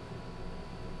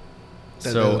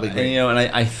 that'll be great. And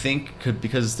I think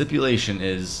because the stipulation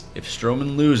is if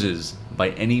Strowman loses by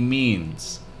any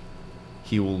means,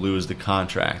 he will lose the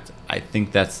contract. I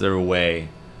think that's their way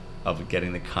of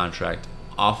getting the contract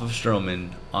off of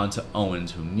Strowman onto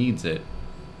Owens, who needs it,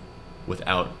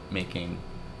 without making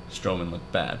Strowman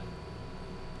look bad.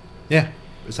 Yeah,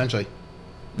 essentially.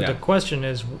 But the question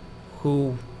is,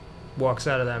 who walks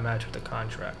out of that match with the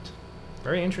contract?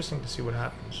 Very interesting to see what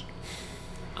happens.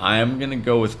 I am going to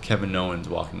go with Kevin Owens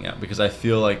walking out because I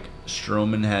feel like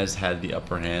Strowman has had the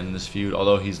upper hand in this feud.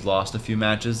 Although he's lost a few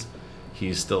matches,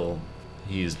 he's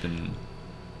been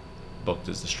booked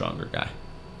as the stronger guy.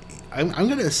 I'm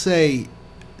going to say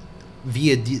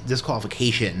via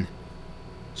disqualification.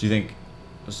 So you think?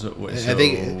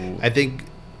 I think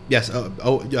yes.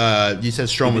 You said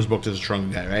Strowman was booked as a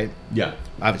stronger guy, right? Yeah.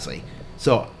 Obviously.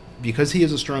 So because he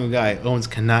is a stronger guy, Owens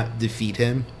cannot defeat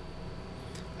him.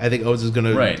 I think Owens is going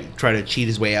to try to cheat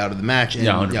his way out of the match and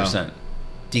 100%.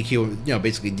 DQ,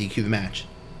 basically DQ the match.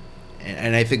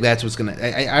 And I think that's what's going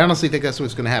to. I honestly think that's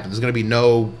what's going to happen. There's going to be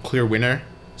no clear winner.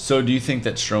 So do you think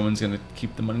that Strowman's going to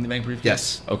keep the Money in the Bank briefcase?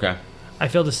 Yes. Okay. I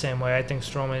feel the same way. I think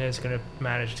Strowman is going to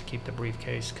manage to keep the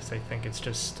briefcase because I think it's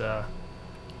just.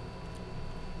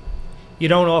 You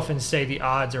don't often say the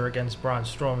odds are against Braun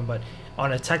Strowman, but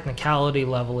on a technicality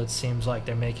level, it seems like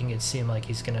they're making it seem like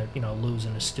he's going to, lose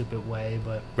in a stupid way.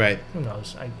 But who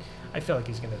knows? I feel like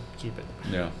he's going to keep it.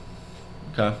 Yeah.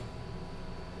 Okay.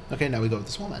 Okay, now we go with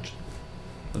the small match.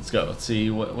 Let's go. Let's see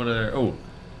what are. Oh,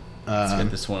 let's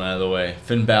get this one out of the way.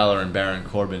 Finn Balor and Baron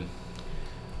Corbin.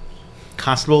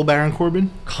 Constable Baron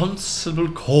Corbin. Constable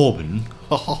Corbin.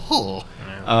 That's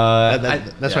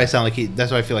why I sound like he.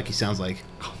 That's why I feel like he sounds like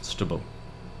Constable.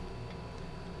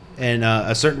 And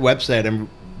a certain website I'm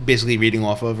basically reading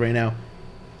off of right now,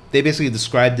 they basically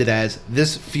described it as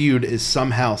this feud is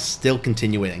somehow still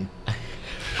continuing,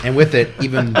 and with it,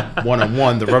 even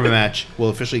one-on-one, the rubber match will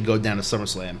officially go down to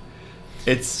SummerSlam.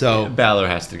 Balor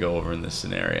has to go over in this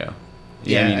scenario.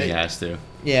 He has to.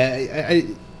 Yeah, I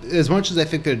as much as I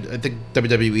think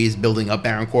WWE is building up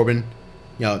Baron Corbin,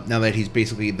 now that he's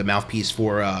basically the mouthpiece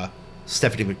for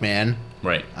Stephanie McMahon.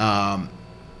 Right.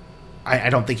 I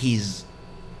don't think he's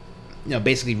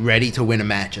basically ready to win a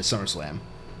match at SummerSlam.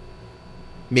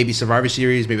 Maybe Survivor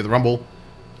Series, maybe the Rumble.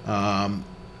 I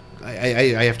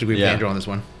have to agree with Andrew on this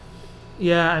one.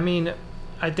 Yeah, I mean,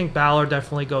 I think Balor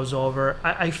definitely goes over.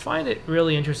 I find it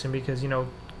really interesting because,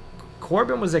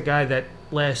 Corbin was a guy that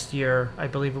last year, I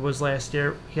believe it was last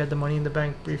year, he had the Money in the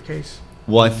Bank briefcase.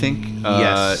 Well, I think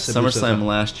yes, SummerSlam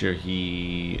last year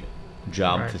he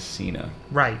jobbed to Cena.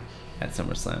 Right. At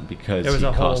SummerSlam because he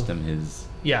cost him his...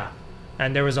 Yeah.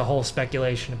 And there was a whole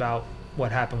speculation about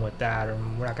what happened with that,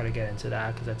 and we're not going to get into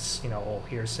that because that's, all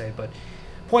hearsay. But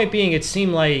point being, it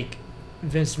seemed like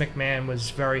Vince McMahon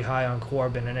was very high on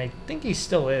Corbin, and I think he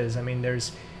still is. I mean,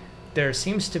 there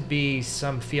seems to be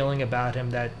some feeling about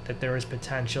him that there is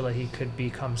potential that he could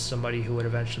become somebody who would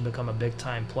eventually become a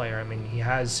big-time player. I mean, he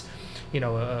has,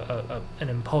 an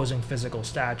imposing physical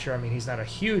stature. I mean, he's not a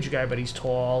huge guy, but he's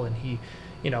tall, and he,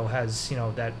 has,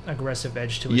 that aggressive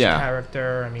edge to his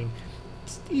character. I mean,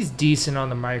 he's decent on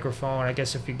the microphone. I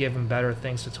guess if you give him better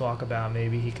things to talk about,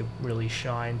 maybe he could really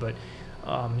shine. But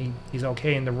he's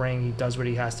okay in the ring. He does what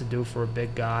he has to do for a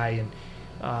big guy,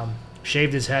 and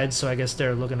shaved his head. So I guess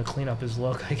they're looking to clean up his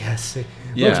look. I guess it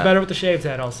looks better with the shaved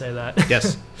head. I'll say that.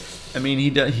 Yes. I mean,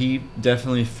 he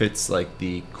definitely fits like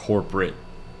the corporate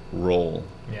role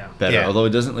better. Yeah. Although it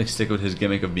doesn't stick with his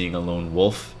gimmick of being a lone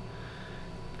wolf.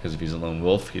 Because if he's a lone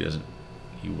wolf, he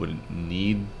wouldn't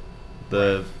need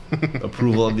the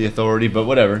approval of the authority, but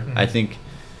whatever. Mm-hmm.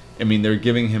 I mean, they're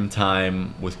giving him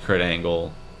time with Kurt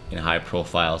Angle in a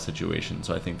high-profile situation,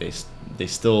 so I think they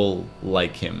still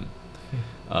like him.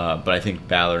 But I think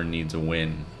Balor needs a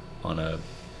win on a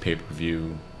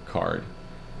pay-per-view card.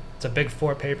 It's a Big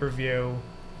Four pay-per-view.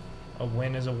 A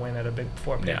win is a win at a Big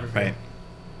Four pay-per-view. Yeah, right.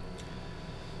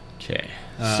 Okay,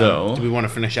 so... do we want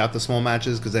to finish out the small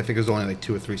matches? Because I think there's only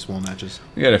 2 or 3 small matches.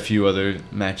 We got a few other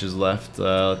matches left.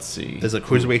 Let's see. There's a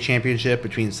Cruiserweight Championship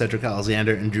between Cedric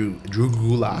Alexander and Drew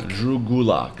Gulak. Drew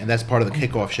Gulak. And that's part of the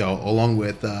kickoff show, along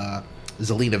with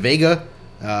Zelina Vega,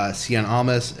 Cien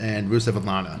Almas, and Rusev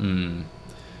Atlanta.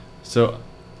 So,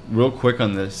 real quick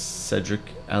on this, Cedric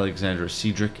Alexander,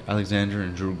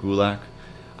 and Drew Gulak.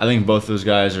 I think both those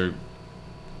guys are,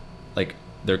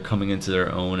 they're coming into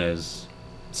their own as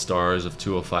stars of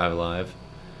 205 Live.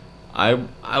 I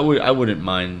wouldn't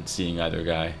mind seeing either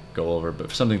guy go over, but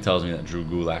something tells me that Drew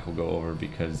Gulak will go over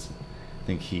because I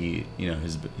think he's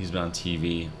been on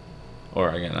TV,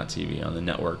 or again not TV, on the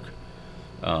network,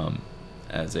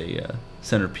 as a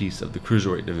centerpiece of the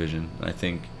Cruiserweight division. I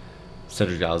think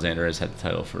Cedric Alexander has had the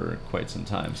title for quite some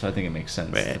time, so I think it makes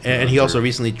sense. Right. to put And it he on also for-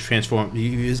 recently transformed.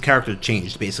 His character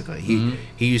changed basically.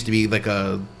 He used to be like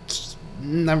a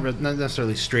not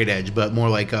necessarily straight edge, but more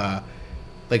like a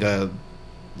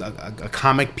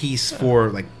comic piece for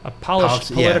like A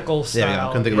polished political Yeah, I style.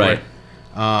 couldn't think of Right.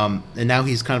 the word. And now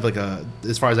he's kind of like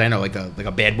as far as I know, like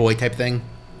a bad boy type thing.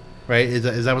 Right?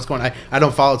 Is that what's going on? I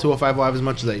don't follow 205 Live as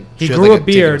much as I He should. grew like, a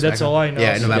take it beard. back That's on. all I know.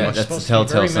 Yeah, I know that Yeah, much. that's the Supposed to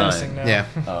be telltale very sign. menacing now.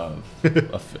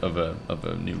 Yeah. of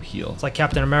a new heel. It's like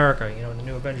Captain America, in the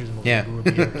new Avengers movie. Yeah. He grew a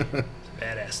beard.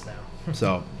 Badass now.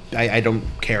 So I don't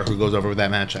care who goes over with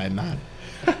that match. I'm not.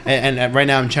 And right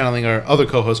now I'm channeling our other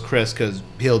co-host Chris because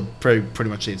he'll pretty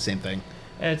much say the same thing.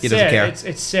 It's He doesn't sad. care.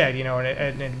 It's sad,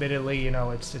 and admittedly,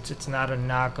 it's not a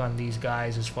knock on these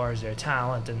guys as far as their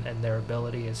talent and their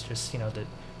ability. It's just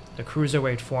the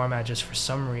cruiserweight format, just for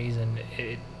some reason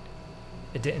it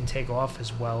didn't take off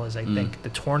as well as I think the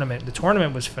tournament. The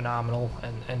tournament was phenomenal,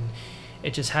 and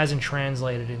it just hasn't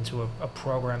translated into a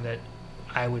program that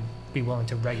I would be willing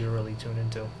to regularly tune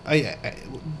into.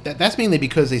 That's mainly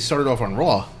because they started off on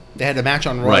Raw. They had a match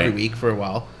on Raw Right. every week for a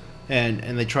while, and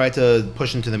they tried to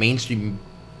push into the mainstream,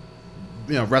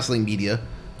 wrestling media,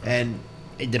 and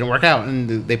it didn't work out.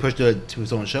 And they pushed it to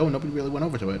its own show, and nobody really went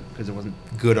over to it because it wasn't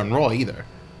good on Raw either.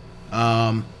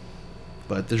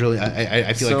 But there's really,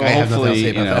 I feel like I have nothing else to say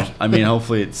about that. I mean,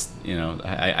 hopefully it's,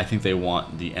 I think they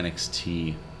want the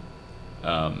NXT.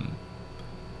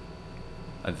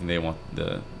 I think they want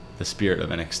the spirit of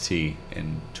NXT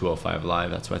in 205 Live.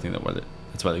 That's why I think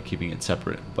that's why they're keeping it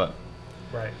separate. But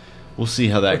Right. we'll see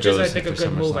how that Which goes. is, I think, a for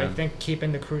good move. I SummerSlam. think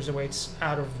keeping the cruiserweights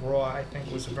out of Raw, I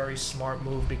think, was a very smart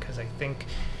move because I think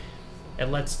it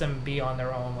lets them be on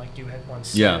their own, like you had once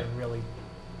said, Yeah. and really,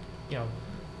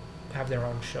 have their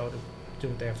own show to do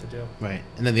what they have to do. Right,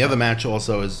 and then the other match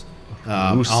also is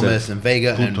Rusev, Almas and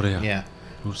Vega, and Kulturia. yeah,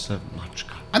 Rusev, Machka.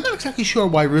 I'm not exactly sure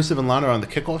why Rusev and Lana are on the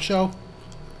kickoff show.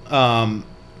 I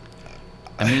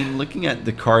mean, looking at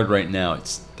the card right now,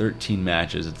 it's 13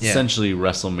 matches. It's Yeah. essentially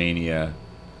WrestleMania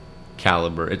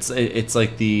caliber. It's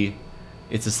like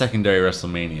it's a secondary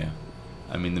WrestleMania.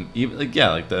 I mean,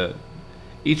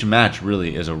 each match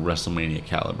really is a WrestleMania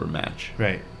caliber match.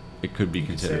 Right. It could be Say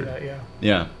considered. that, yeah.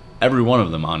 Yeah, every one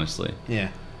of them, honestly. Yeah.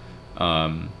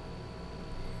 But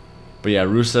yeah,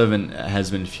 Rusev has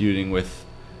been feuding with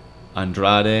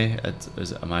Andrade.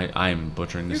 I'm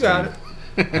butchering this. You got name.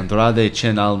 Andrade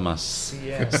Cien Almas.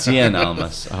 Yeah. Cien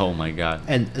Almas. Oh my God.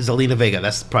 And Zelina Vega,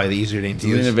 that's probably the easier name to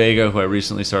Zelina use. Vega, who I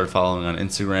recently started following on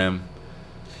Instagram.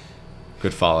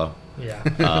 Good follow.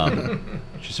 Yeah.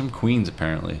 She's from Queens,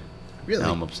 apparently. Really?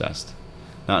 Now I'm obsessed.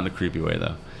 Not in a creepy way,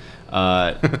 though.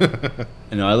 I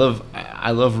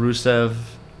love Rusev.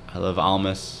 I love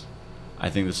Almas. I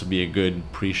think this will be a good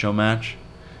pre-show match.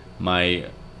 I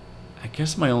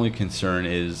guess my only concern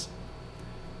is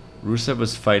Rusev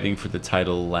was fighting for the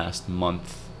title last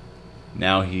month.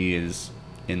 Now he is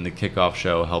in the kickoff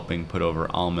show helping put over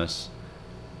Almas.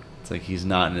 It's like he's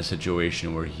not in a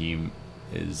situation where he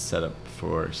is set up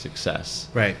for success.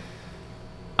 Right.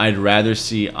 I'd rather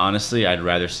see Almas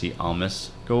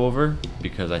go over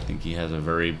because I think he has a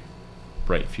very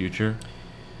bright future.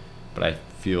 But I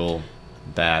feel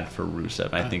bad for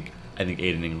Rusev. I think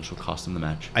Aiden English will cost him the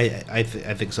match. I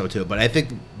think so too, but I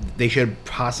think they should have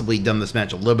possibly done this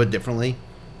match a little bit differently,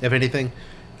 if anything.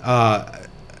 I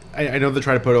know they're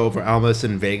trying to put over Almas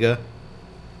and Vega,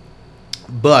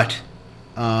 but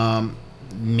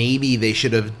maybe they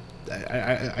should have.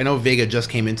 I know Vega just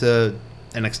came into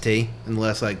NXT in the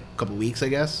last couple weeks, I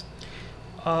guess.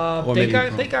 Or They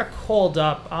maybe- got called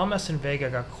up. Almas and Vega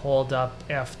got called up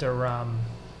after.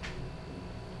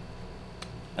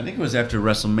 I think it was after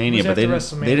WrestleMania, It was but they after didn't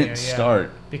WrestleMania, yeah.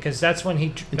 start. Because that's when he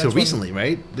Until that's when- recently,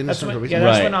 right? Didn't it That's start when, until yeah, recently?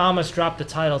 that's Right. when Almas dropped the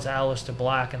title to Aleister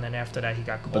Black, and then after that he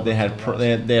got called. But they up had to the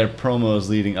roster. they had promos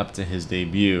leading up to his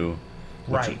debut,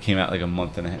 which Right. came out like a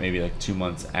month and a half, maybe like 2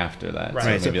 months after that. Right. So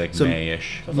Right, maybe so- like so-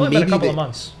 May-ish. So it's only been a Maybe couple they- of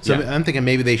months. So Yeah. I'm thinking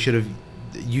maybe they should have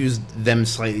used them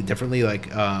slightly differently.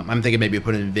 I'm thinking maybe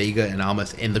putting Vega and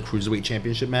Almas in the Cruiserweight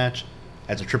Championship match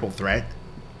as a triple threat,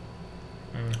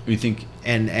 You think?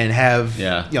 and have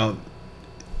Yeah.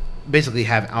 basically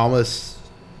have Almas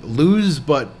lose,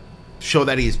 but show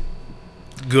that he's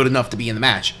good enough to be in the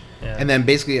match. Yeah. And then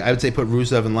basically, I would say put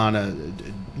Rusev and Lana,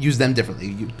 use them differently.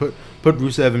 You put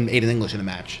Rusev and Aiden English in the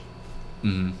match.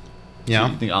 Mm-hmm. You know?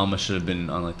 So you think Almas should have been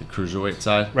on like the cruiserweight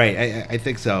side? Right. I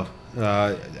think so.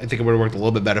 I think it would have worked a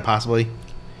little bit better, possibly.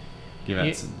 Give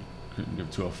Yeah.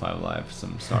 give 205 Live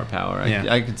some star power. Yeah.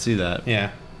 I could see that.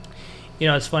 Yeah.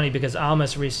 It's funny because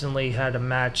Almas recently had a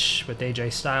match with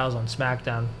AJ Styles on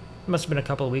SmackDown. It must have been a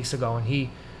couple of weeks ago, and he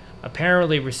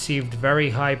apparently received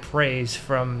very high praise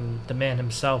from the man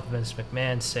himself, Vince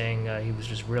McMahon, saying he was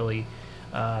just really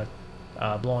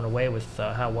blown away with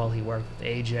how well he worked with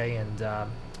AJ. And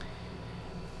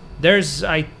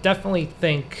I definitely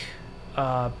think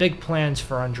big plans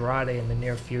for Andrade in the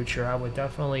near future. I would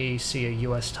definitely see a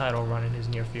U.S. title run in his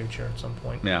near future at some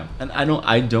point. Yeah, and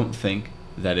I don't think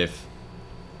that if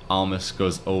Almas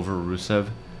goes over Rusev,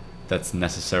 that's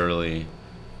necessarily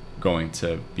going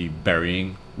to be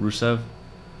burying Rusev.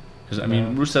 Because, I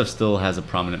mean, Rusev still has a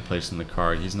prominent place in the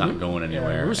card. He's not going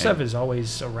anywhere. Yeah, Rusev is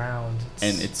always around.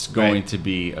 It's going to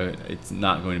be it's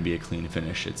not going to be a clean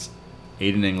finish.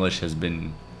 Aiden English has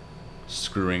been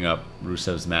screwing up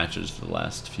Rusev's matches for the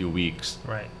last few weeks.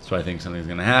 Right. So I think something's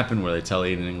going to happen where they tell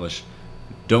Aiden English,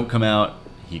 don't come out.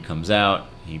 He comes out.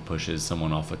 He pushes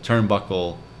someone off a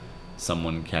turnbuckle.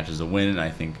 Someone catches a win. And I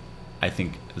think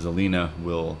Zelina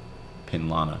will pin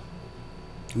Lana.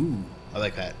 Ooh, I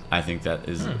like that. I think that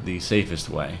is the safest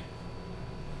way,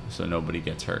 so nobody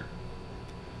gets hurt.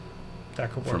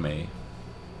 That could work. For me.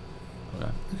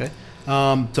 Okay.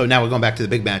 So now we're going back to the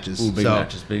big matches. Ooh, big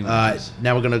matches.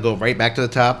 Now we're going to go right back to the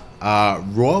top.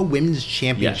 Raw Women's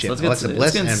Championship. Yes, Alexa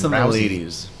Bliss and some Rousey.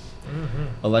 ladies.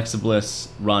 Mm-hmm. Alexa Bliss,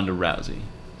 Ronda Rousey,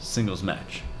 singles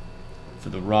match for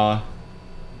the Raw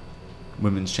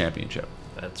Women's Championship.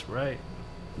 That's right.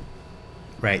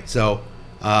 Right. So,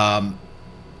 I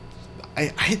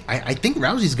think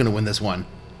Rousey's going to win this one.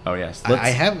 Oh yes. I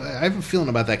have a feeling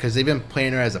about that because they've been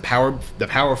playing her as the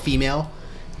power female,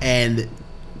 and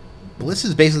Bliss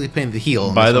is basically playing the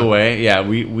heel. By the way, yeah,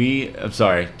 I'm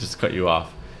sorry, just to cut you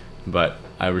off, but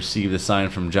I received a sign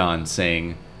from John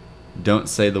saying, "Don't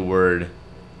say the word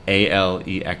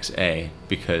Alexa,"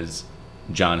 because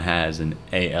John has an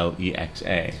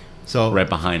Alexa right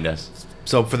behind us.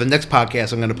 So for the next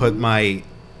podcast, I'm going to put my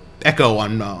Echo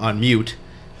on mute.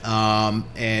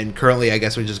 And currently, I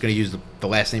guess we're just going to use the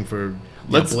last name for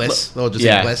Bliss. They'll just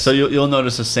say Bliss. So you'll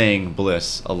notice us saying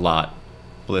Bliss a lot.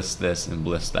 Bliss this and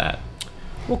Bliss that.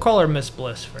 We'll call her Miss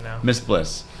Bliss for now. Miss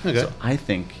Bliss. Okay. So I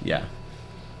think, yeah.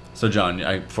 So John,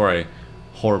 before I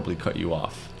horribly cut you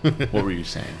off, what were you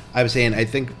saying? I was saying I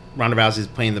think Ronda Rousey is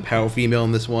playing the power female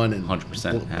in this one, and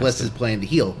 100% Bliss is playing the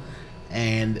heel.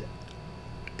 And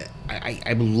I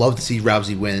would love to see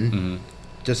Rousey win. Mm-hmm.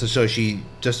 Just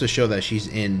to show that she's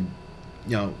in,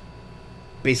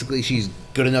 basically she's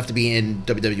good enough to be in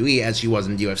WWE as she was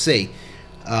in UFC.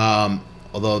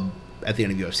 Although at the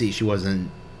end of UFC she wasn't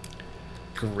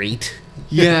great.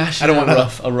 Yeah, she had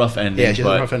a rough ending. Yeah, she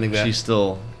had a rough ending. She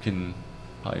still can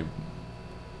probably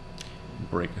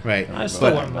break. Right. I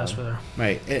still want to mess with her.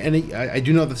 Right, and I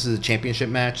do know this is a championship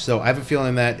match, so I have a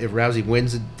feeling that if Rousey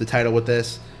wins the title with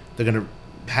this, they're gonna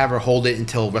have her hold it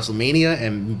until WrestleMania,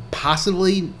 and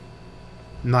possibly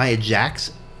Nia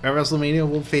Jax at WrestleMania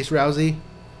will face Rousey.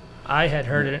 I had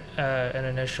heard an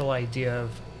initial idea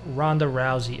of Ronda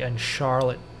Rousey and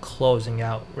Charlotte closing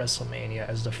out WrestleMania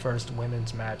as the first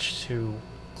women's match to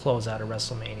close out a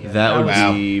WrestleMania. That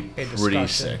would be pretty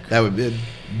sick. That would be,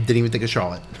 didn't even think of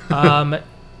Charlotte.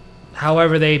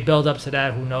 However they build up to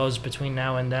that, who knows between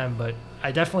now and then, but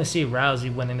I definitely see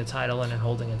Rousey winning the title and then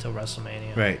holding it until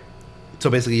WrestleMania. Right. So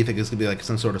basically, you think it's gonna be like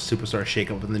some sort of superstar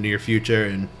shakeup in the near future,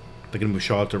 and they're gonna move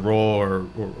Charlotte to Raw or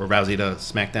Rousey to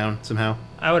SmackDown somehow?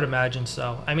 I would imagine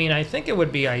so. I mean, I think it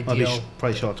would be ideal.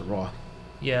 Probably Charlotte to Raw.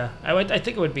 Yeah, I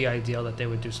think it would be ideal that they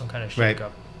would do some kind of shakeup.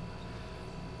 Right.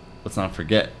 Let's not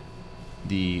forget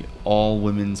the all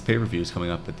women's pay-per-view is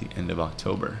coming up at the end of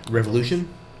October. Revolution,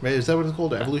 right? Is that what it's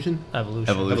called? Evolution.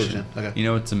 Evolution. Okay. You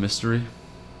know, it's a mystery.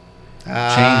 Change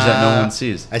that no one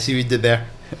sees. I see what you did there.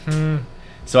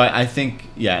 So I think,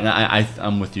 yeah, and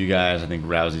I'm with you guys. I think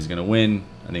Rousey's going to win.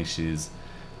 I think she's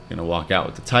going to walk out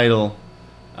with the title.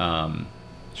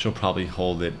 She'll probably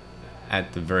hold it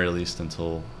at the very least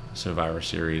until Survivor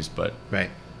Series, but right.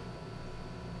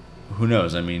 Who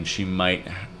knows? I mean, she might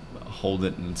hold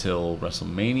it until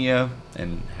WrestleMania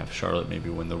and have Charlotte maybe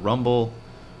win the Rumble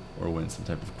or win some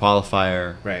type of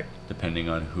qualifier. Right. Depending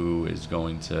on who is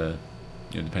going to,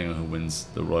 depending on who wins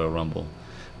the Royal Rumble.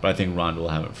 But I think Ronda will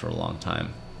have it for a long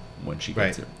time when she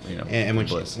gets it. And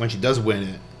when she does win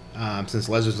it, since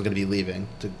Lesnar's going to be leaving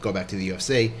to go back to the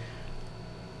UFC,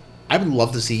 I would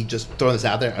love to see, just throwing this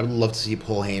out there, I would love to see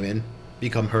Paul Heyman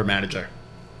become her manager.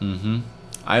 Mm-hmm.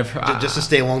 I've heard, just to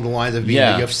stay along the lines of being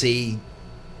a UFC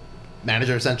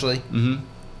manager, essentially. Mm-hmm.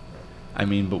 I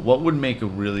mean, but what would make a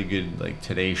really good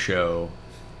Today Show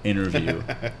interview?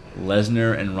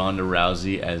 Lesnar and Ronda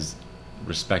Rousey as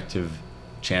respective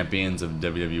champions of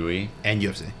WWE and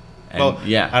UFC. And Well,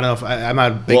 yeah, I don't know if I'm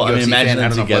not a big Well, I UFC mean, imagine fan. I them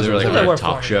don't know if together, Lesnar was like, So ever- they were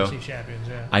talk former show. UFC champions,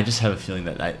 yeah. I just have a feeling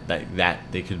that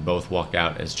they could both walk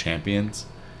out as champions,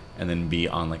 and then be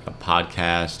on like a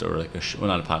podcast or like well,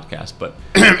 not a podcast, but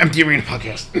Empty Arena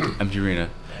podcast. Empty Arena.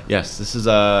 Yes, this is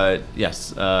at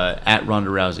Ronda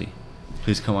Rousey.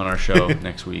 Please come on our show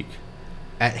next week.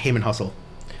 At Heyman Hustle.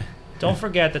 Don't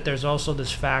forget that there's also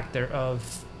this factor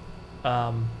of,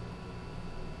 I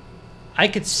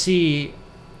could see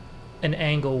an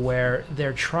angle where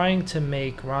they're trying to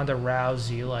make Ronda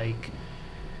Rousey like.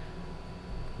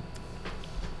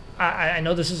 I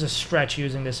know this is a stretch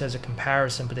using this as a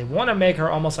comparison, but they want to make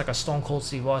her almost like a Stone Cold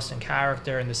Steve Austin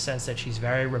character in the sense that she's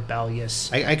very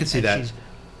rebellious. I could see and that. She's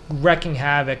wrecking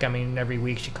havoc. I mean, every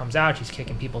week she comes out, she's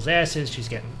kicking people's asses, she's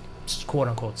getting quote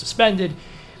unquote suspended.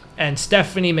 And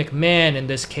Stephanie McMahon in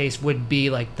this case would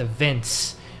be like the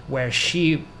Vince, where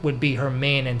she would be her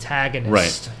main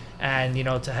antagonist. Right. And, you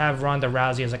know, to have Ronda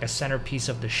Rousey as like a centerpiece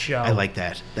of the show. I like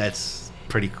that. That's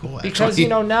pretty cool, actually. Because, you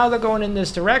know, now they're going in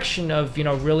this direction of, you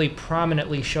know, really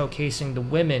prominently showcasing the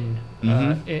women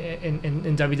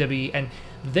in WWE. And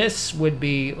this would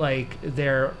be like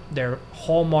their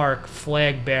hallmark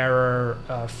flag bearer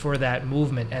for that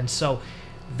movement. And so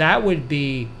that would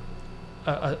be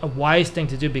a wise thing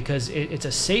to do, because it's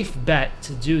a safe bet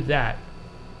to do that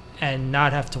and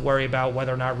not have to worry about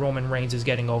whether or not Roman Reigns is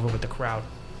getting over with the crowd.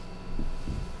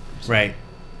 Right.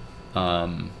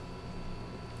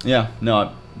 Yeah,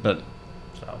 no, but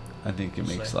So I think it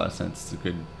makes a lot of sense. It's a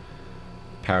good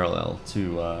parallel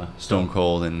to Stone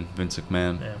Cold and Vince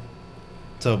McMahon, yeah.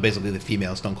 So basically the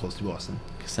female Stone Cold Steve Austin.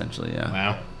 essentially.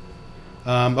 Yeah.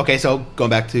 Wow. Okay, so going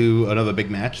back to another big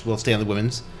match, we'll stay on the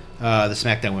women's, the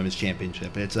SmackDown Women's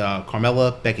Championship. It's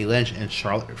Carmella, Becky Lynch, and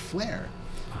Charlotte Flair.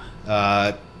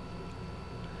 I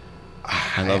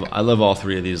love all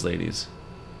three of these ladies.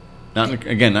 Not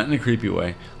in a creepy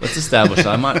way. Let's establish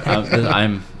that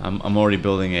I'm already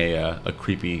building a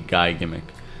creepy guy gimmick.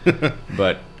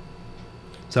 But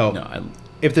So no,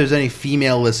 if there's any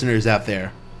female listeners out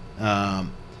there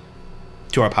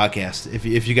to our podcast, if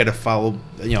you get a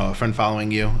friend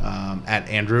following you at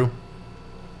Andrew,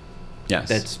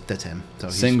 yes, that's him. So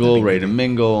he's single, the big ready to baby.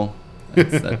 mingle.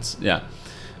 That's yeah.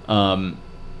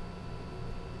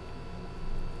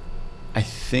 I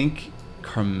think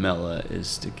Carmella is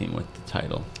sticking with the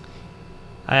title.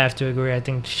 I have to agree. I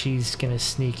think she's going to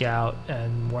sneak out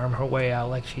and worm her way out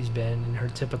like she's been in her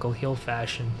typical heel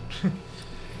fashion.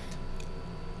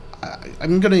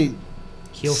 I'm gonna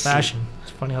Heel fashion. It's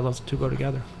funny how those two go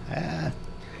together.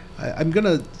 I'm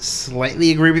gonna slightly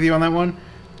agree with you on that one,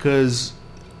 because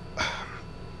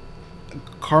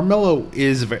Carmella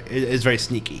is very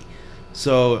sneaky.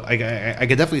 So I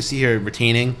could definitely see her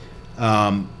retaining,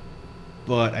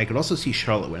 but I could also see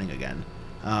Charlotte winning again.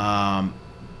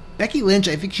 Becky Lynch,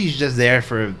 I think she's just there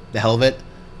for the hell of it,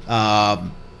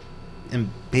 and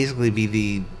basically be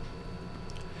the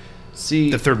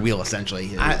third wheel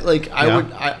essentially.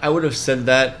 I would have said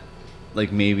that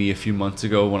like maybe a few months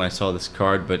ago when I saw this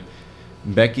card, but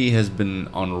Becky has been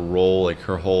on a roll. Like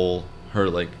her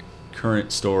like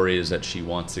current story is that she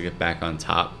wants to get back on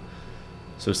top.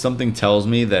 So something tells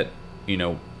me that, you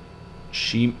know,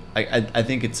 I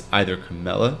think it's either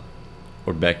Carmella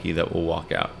or Becky that will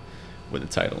walk out with the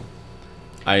title.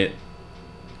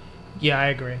 Yeah, I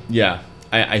agree. Yeah,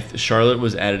 Charlotte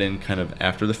was added in kind of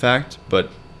after the fact, but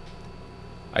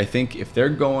I think if they're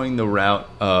going the route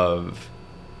of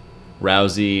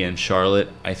Rousey and Charlotte,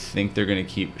 I think they're going to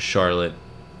keep Charlotte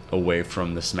away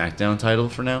from the SmackDown title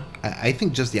for now. I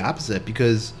think just the opposite,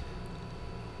 because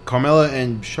Carmella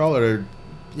and Charlotte are,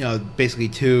 you know, basically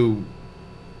two.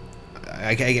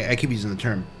 I keep using the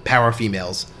term power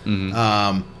females. Mm-hmm.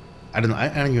 I don't know. I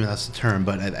don't even know if that's the term,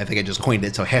 but I think I just coined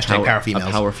it. So hashtag power females.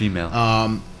 A power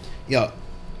female. You know,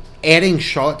 adding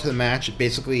Charlotte to the match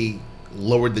basically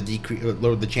lowered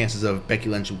the chances of Becky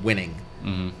Lynch winning.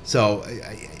 Mm-hmm. So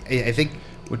I think,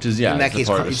 which is in that it's a case,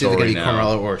 part of the it's either going to be story now.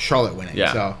 Carmella or Charlotte winning.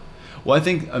 Yeah. So Well,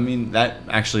 I mean that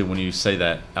actually, when you say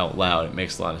that out loud, it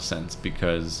makes a lot of sense,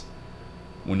 because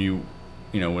when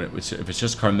if it's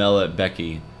just Carmella,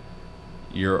 Becky,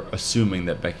 you're assuming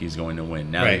that Becky's going to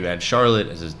win. Now that you add Charlotte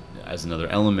as another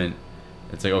element,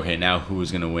 it's like, okay, now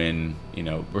who's going to win? You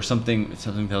know, or something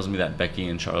tells me that Becky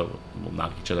and Charlotte will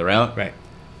knock each other out. Right.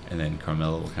 And then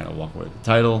Carmella will kind of walk away with the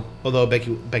title. Although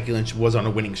Becky Lynch was on a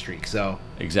winning streak, so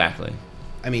Exactly.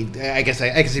 I mean, I guess I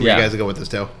can see where you guys will go with this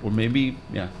too. Or maybe,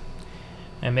 yeah.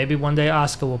 And maybe one day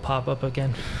Asuka will pop up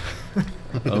again.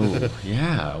 Oh,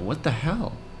 yeah. What the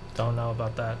hell? Don't know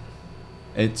about that.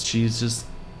 She's just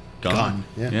gone.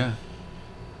 Yeah.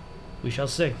 We shall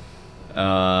see.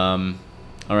 All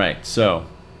right. So,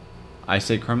 I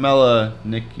say Carmella.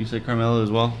 Nick, you say Carmella as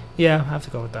well? Yeah, I have to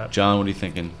go with that. John, what are you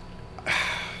thinking?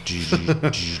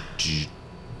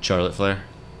 Charlotte Flair?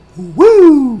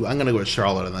 Woo! I'm going to go with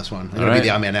Charlotte on this one. I'm going to right. be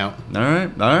the odd man out. All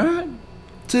right.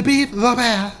 To beat the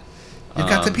man, you've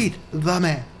got to beat the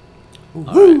man.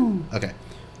 All Woo! Okay.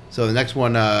 So the next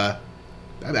one, I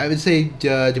would say,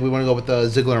 do we want to go with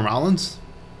Ziggler and Rollins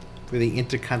for the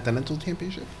Intercontinental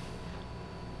Championship?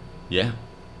 Yeah,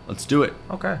 let's do it.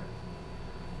 Okay.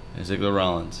 Ziggler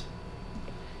Rollins.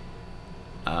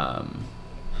 I'm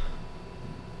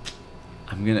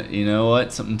gonna. You know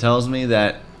what? Something tells me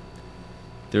that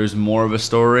there's more of a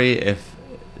story if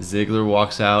Ziggler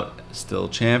walks out still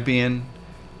champion,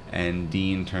 and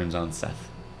Dean turns on Seth.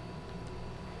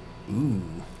 Ooh.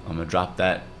 I'm gonna drop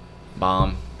that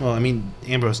bomb. Well, I mean,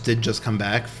 Ambrose did just come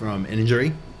back from an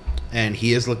injury, and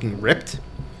he is looking ripped,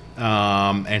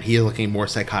 and he is looking more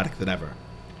psychotic than ever.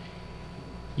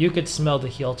 You could smell the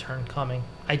heel turn coming.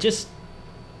 I just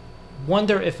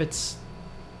wonder if it's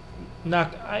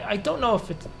not. I don't know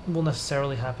if it will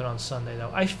necessarily happen on Sunday,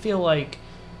 though. I feel like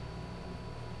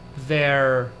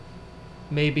there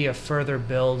may be a further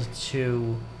build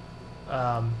to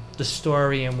the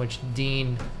story in which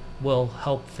Dean will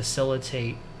help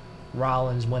facilitate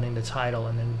Rollins winning the title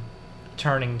and then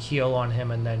turning heel on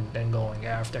him and then going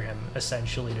after him,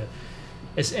 essentially to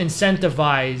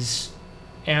incentivize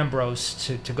Ambrose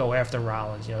to go after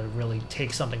Rollins, to really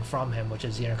take something from him, which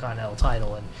is the Intercontinental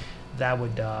title, and that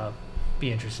would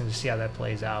be interesting to see how that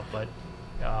plays out. But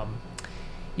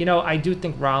I do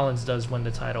think Rollins does win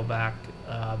the title back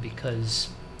because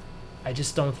I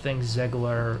just don't think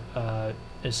Ziggler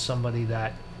is somebody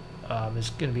that is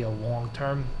going to be a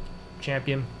long-term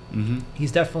champion. Mm-hmm.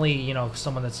 He's definitely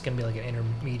someone that's going to be like an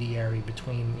intermediary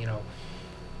between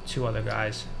two other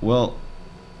guys. Well,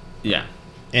 yeah.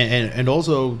 And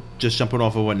also, just jumping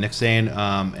off of what Nick's saying,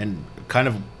 and kind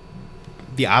of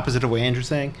the opposite of what Andrew's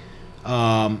saying,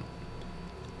 Drew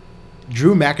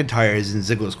McIntyre is in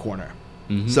Ziggler's corner.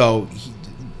 Mm-hmm. So,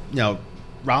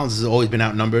 Rollins has always been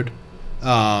outnumbered.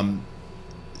 So,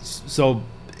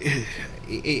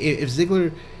 if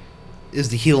Ziggler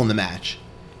is the heel in the match,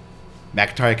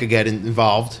 McIntyre could get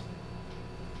involved,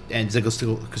 and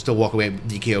Ziggler could still walk away with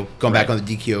DQ, going back on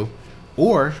the DQ.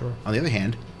 Or, on the other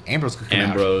hand, Ambrose could come out.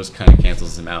 Ambrose kind of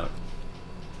cancels him out.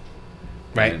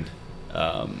 Right. And,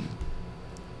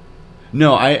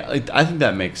 no, I think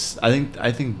that makes.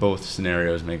 I think both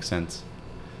scenarios make sense.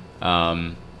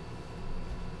 But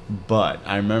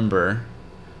I remember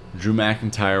Drew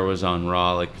McIntyre was on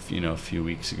Raw a few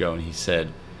weeks ago, and he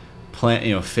said,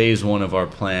 phase 1 of our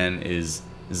plan is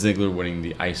Ziggler winning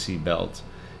the IC belt.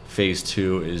 Phase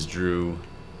 2 is Drew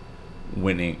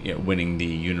winning the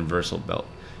Universal belt.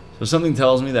 So something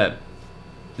tells me that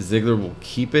Ziggler will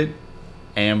keep it.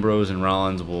 Ambrose and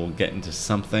Rollins will get into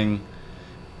something.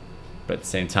 But at the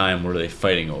same time, what are they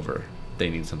fighting over?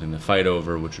 They need something to fight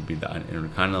over, which would be the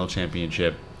Intercontinental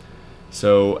Championship.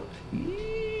 So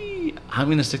I'm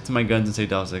going to stick to my guns and say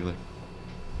Dolph Ziggler.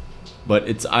 But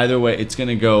it's either way. It's going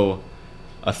to go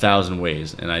 1,000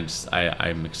 ways, and I'm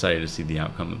excited to see the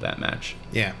outcome of that match.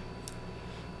 Yeah.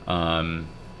 I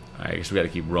guess we got to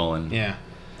keep rolling. Yeah.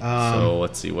 So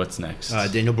let's see what's next.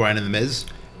 Daniel Bryan and The Miz.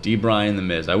 D. Bryan, The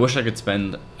Miz. I wish I could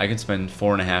spend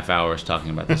 4.5 hours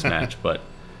talking about this match, but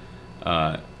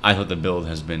I thought the build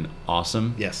has been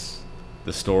awesome. Yes.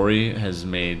 The story has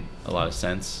made a lot of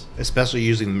sense. Especially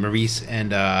using Maurice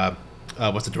and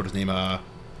what's the daughter's name?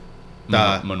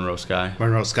 Monroe Sky.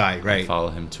 Monroe Sky, right. I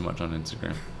follow him too much on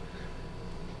Instagram.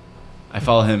 I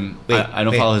follow him. I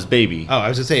don't follow his baby. Oh, I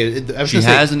was going to say... She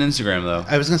has an Instagram, though.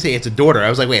 I was going to say it's a daughter. I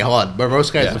was like, wait, hold on. Monroe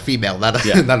Sky is a female, not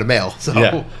a male. So.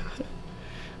 Yeah.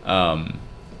 And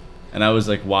I was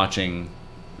watching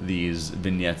these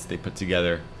vignettes they put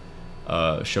together,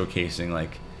 showcasing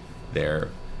their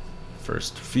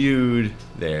first feud,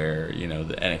 their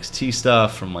the NXT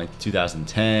stuff from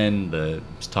 2010, the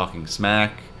Talking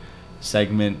Smack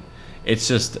segment. It's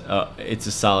just it's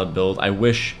a solid build. I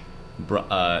wish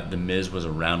the Miz was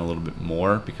around a little bit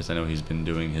more because I know he's been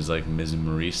doing his Miz and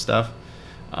Maurice stuff.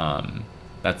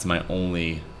 That's my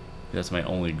only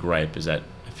gripe is that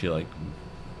I feel like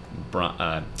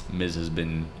Miz has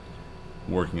been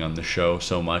working on the show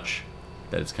so much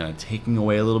that it's kind of taking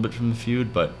away a little bit from the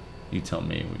feud. But you tell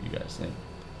me what you guys think.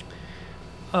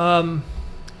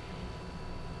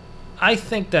 I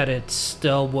think that it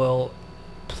still will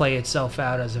play itself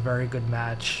out as a very good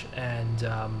match, and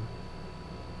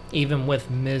even with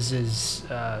Miz's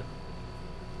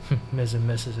Miz and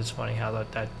Mrs. It's funny how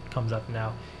that comes up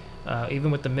now. Even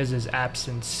with the Miz's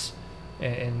absence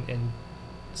in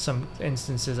some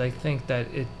instances, I think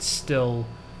that it still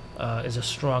is a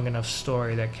strong enough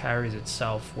story that carries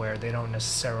itself, where they don't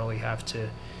necessarily have to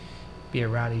be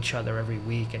around each other every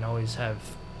week and always have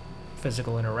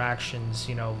physical interactions,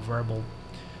 verbal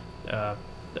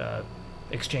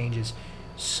exchanges.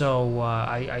 So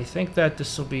I think that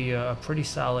this will be a pretty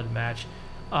solid match.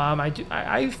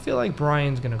 I feel like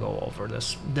Bryan's gonna go over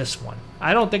this one.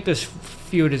 I don't think this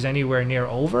feud is anywhere near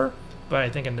over, but I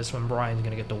think in this one Bryan's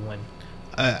gonna get the win.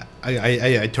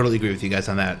 I totally agree with you guys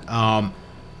on that.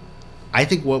 I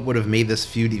think what would have made this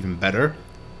feud even better,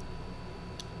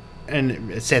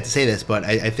 and it's sad to say this, but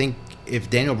I think if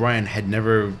Daniel Bryan had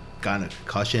never gotten a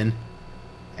concussion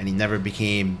and he never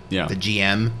became the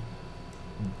GM,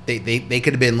 they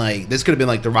could have been like, this could have been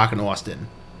like The Rock and Austin,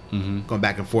 going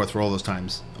back and forth for all those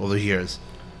times, all those years.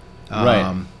 Right.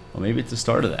 Well, maybe it's the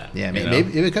start of that. Yeah,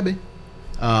 maybe it could be.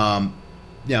 Now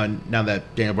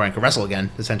that Daniel Bryan can wrestle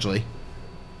again, essentially,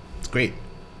 it's great.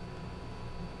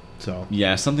 So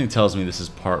yeah, something tells me this is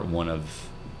part 1 of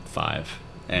 5,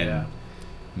 and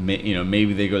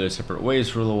maybe they go their separate ways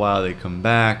for a little while. They come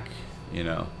back,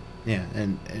 Yeah,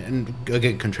 and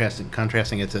again,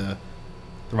 contrasting it to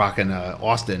The Rock and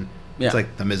Austin. Yeah. It's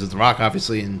like The Miz is The Rock,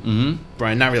 obviously, and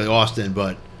Bryan, not really Austin,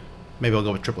 but maybe I'll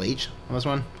go with Triple H on this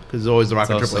one, because it's always The Rock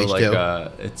and Triple H too.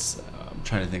 I'm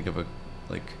trying to think of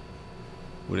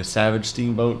would a Savage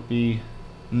Steamboat be?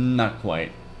 Not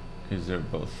quite, because they're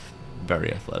both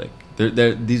very athletic.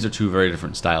 These are two very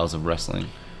different styles of wrestling.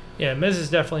 Yeah, Miz is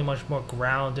definitely much more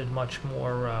grounded, much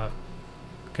more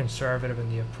conservative in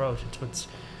the approach. It's what's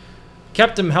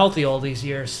kept him healthy all these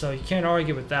years, so you can't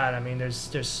argue with that. I mean,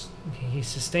 he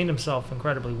sustained himself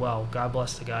incredibly well. God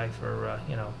bless the guy for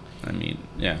having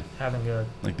the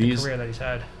career that he's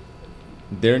had.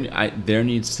 There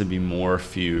needs to be more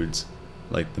feuds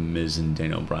like the Miz and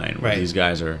Daniel Bryan, where these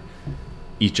guys are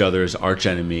each other's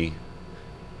archenemy.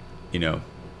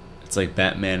 It's like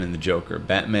Batman and the Joker.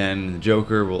 Batman and the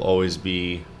Joker will always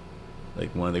be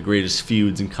like one of the greatest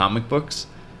feuds in comic books,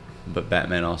 but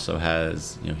Batman also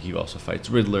has, he also fights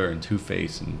Riddler and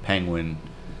Two-Face and Penguin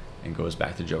and goes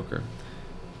back to Joker.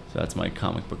 So that's my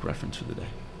comic book reference for the day.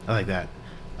 I like that.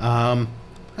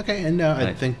 Okay, and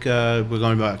I think we're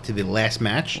going back to the last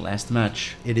match. Last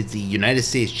match. It is the United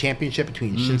States Championship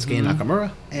between Shinsuke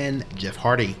Nakamura and Jeff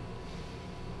Hardy.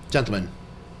 Gentlemen,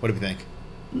 what do we think?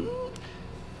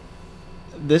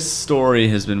 This story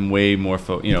has been way more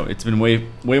it's been way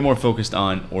more focused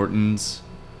on Orton's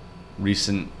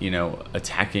recent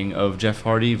attacking of Jeff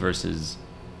Hardy versus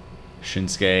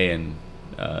Shinsuke and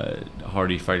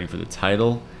Hardy fighting for the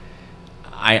title.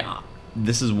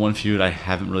 This is one feud I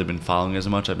haven't really been following as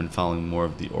much. I've been following more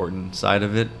of the Orton side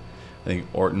of it. I think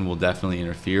Orton will definitely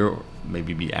interfere, or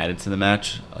maybe be added to the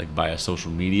match via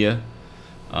social media.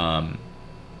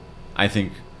 I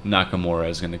think Nakamura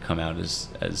is going to come out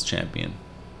as champion.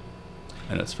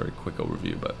 I know it's a very quick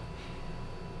overview, but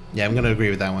yeah, I'm going to agree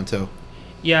with that one too.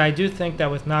 Yeah, I do think that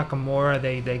with Nakamura,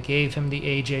 they gave him the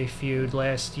AJ feud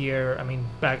last year. I mean,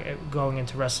 back going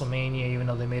into WrestleMania, even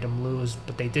though they made him lose,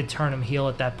 but they did turn him heel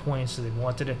at that point, so they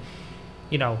wanted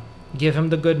to, give him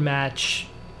the good match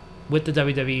with the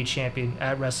WWE champion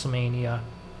at WrestleMania,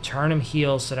 turn him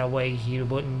heel so that way he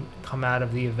wouldn't come out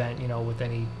of the event, with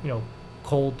any,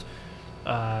 cold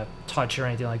touch or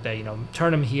anything like that.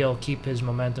 Turn him heel, keep his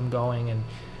momentum going, and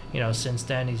since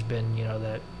then he's been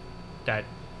that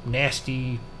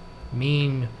nasty,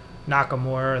 mean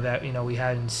Nakamura that we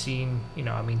hadn't seen.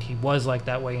 He was like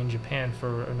that way in Japan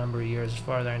for a number of years, as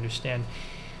far as I understand.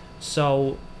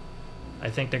 So I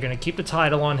think they're going to keep the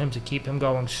title on him to keep him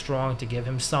going strong, to give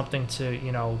him something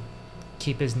to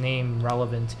keep his name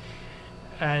relevant.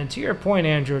 And to your point,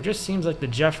 Andrew, it just seems like the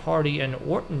Jeff Hardy and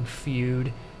Orton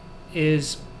feud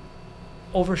is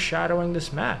overshadowing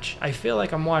this match. I feel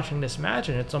like I'm watching this match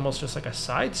and it's almost just like a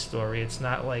side story. It's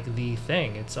not like the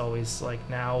thing. It's always like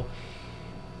now,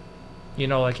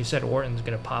 like you said, Orton's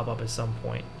going to pop up at some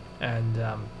point. And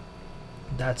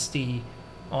that's the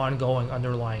ongoing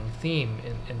underlying theme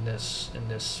in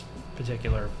this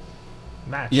particular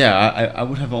match. Yeah, I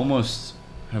would have almost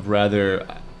have rather...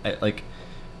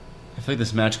 I feel like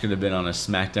this match could have been on a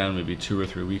SmackDown maybe 2 or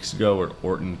 3 weeks ago, where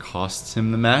Orton costs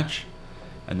him the match,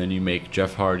 and then you make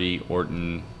Jeff Hardy,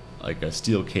 Orton, like a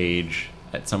steel cage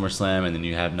at SummerSlam, and then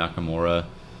you have Nakamura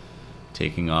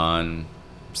taking on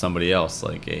somebody else,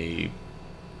 like a...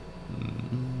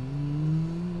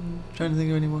 trying to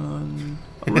think of anyone...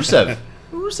 Rusev.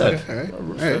 Rusev. Okay, all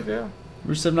right. Rusev, yeah.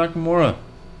 Rusev Nakamura. I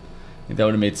think that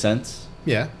would have made sense.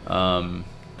 Yeah.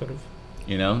 Could have.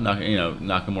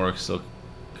 Nakamura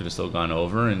could have still gone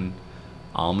over, and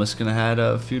Almas gonna had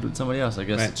a feud with somebody else. I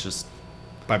guess It's just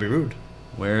Bobby Roode.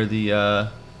 Where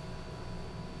the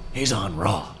he's on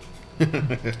Raw.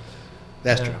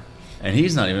 That's Yeah. true. And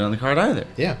he's not even on the card either.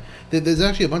 Yeah, there's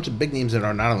actually a bunch of big names that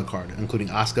are not on the card, including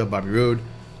Asuka, Bobby Roode,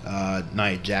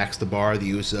 Nia Jax, The Bar,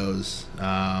 The Usos.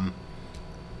 Are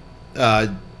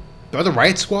the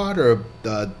Riot Squad or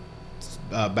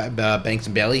Banks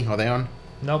and Bailey? Are they on?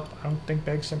 Nope, I don't think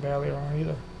Banks and Bailey are on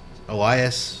either.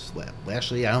 Elias,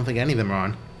 Lashley. I don't think any of them are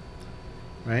on.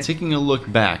 Right? Taking a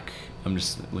look back, I'm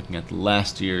just looking at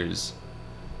last year's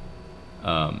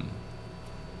card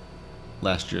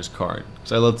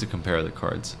because I love to compare the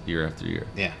cards year after year.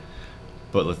 Yeah.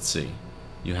 But let's see.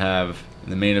 You have in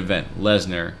the main event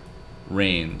Lesnar,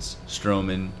 Reigns,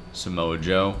 Strowman, Samoa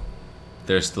Joe.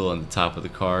 They're still on the top of the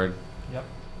card. Yep.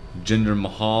 Jinder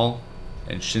Mahal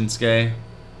and Shinsuke.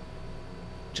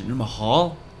 Jinder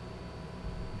Mahal?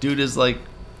 Dude is like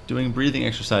doing breathing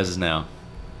exercises now.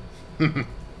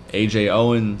 AJ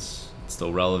Owens,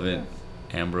 still relevant.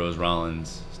 Ambrose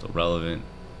Rollins, still relevant.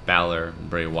 Balor,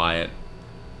 Bray Wyatt.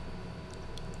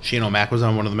 Shane O'Mac was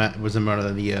on one of the matches,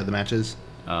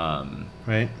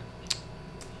 right?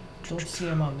 Don't see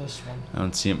him on this one. I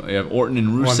don't see him. You have Orton and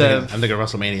Oh, Rusev. I'm thinking of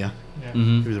WrestleMania. Yeah.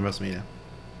 Mhm. He was in WrestleMania.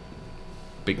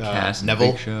 Big Cass and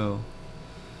Neville. Big Show.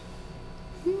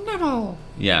 Neville.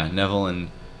 Yeah, Neville and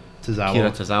Tozawa.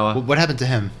 Kira Tozawa. What happened to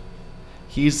him?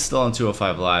 He's still on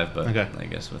 205 Live, but Okay. I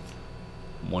guess with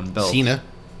one belt. Cena.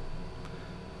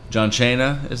 John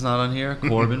Cena is not on here.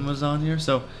 Corbin was on here.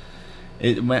 So,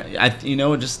 just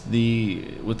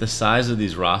with the size of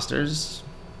these rosters,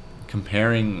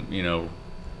 comparing,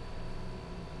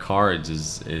 cards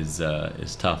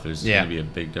is tough. There's Yeah. going to be a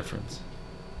big difference.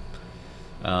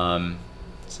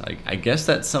 So I guess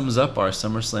that sums up our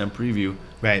SummerSlam preview.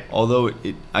 Right. Although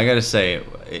I gotta say,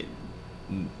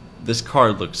 this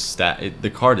card looks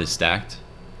the card is stacked,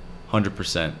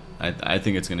 100%. I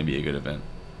think it's going to be a good event.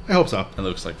 I hope so. It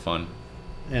looks like fun.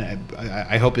 And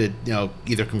I hope it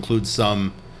either concludes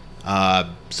some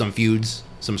feuds,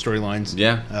 some storylines,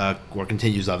 Yeah. or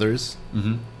continues others.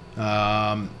 Mm-hmm.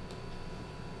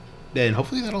 And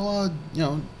hopefully that'll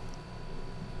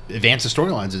advance the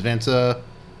storylines, advance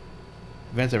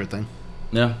everything.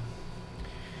 Yeah.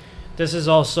 This is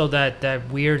also that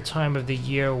weird time of the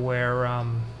year where I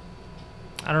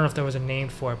don't know if there was a name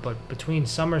for it, but between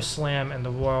SummerSlam and the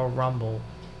Royal Rumble,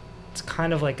 it's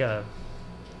kind of like a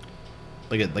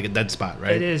dead spot,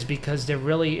 right? It is, because there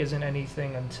really isn't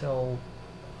anything until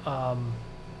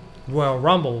Royal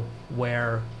Rumble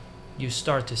where you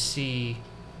start to see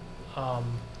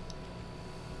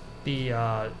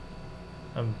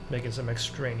I'm making some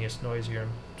extraneous noise here.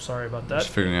 I'm sorry about that.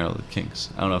 Just figuring out the kinks.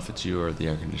 I don't know if it's you or the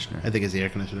air conditioner. I think it's the air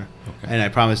conditioner. Okay. And I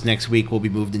promise next week we'll be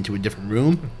moved into a different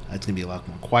room. It's going to be a lot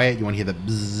more quiet. You want to hear the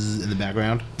bzzz in the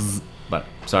background? But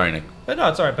sorry, Nick. But no,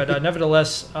 it's all right. But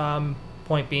nevertheless,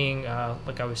 point being,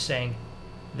 like I was saying,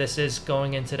 this is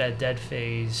going into that dead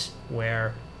phase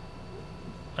where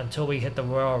until we hit the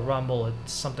Royal Rumble,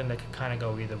 it's something that could kind of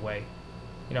go either way.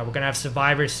 We're going to have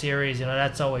Survivor Series.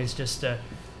 That's always just an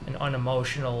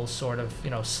unemotional sort of,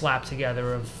 slap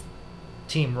together of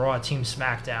Team Raw, Team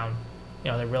SmackDown.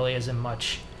 There really isn't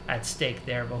much at stake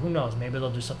there. But who knows? Maybe they'll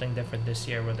do something different this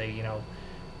year where they,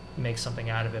 make something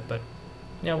out of it. But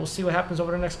we'll see what happens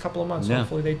over the next couple of months. Yeah.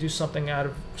 Hopefully they do something out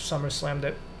of SummerSlam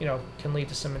that, can lead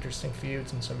to some interesting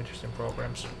feuds and some interesting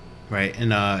programs. Right.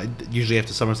 And usually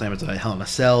after SummerSlam, it's a Hell in a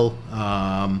Cell.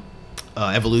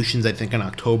 Evolutions, I think, in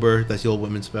October. That's the old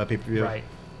women's pay-per-view. Right.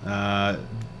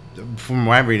 From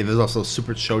what I'm reading, there's also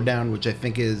Super Showdown, which I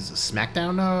think is a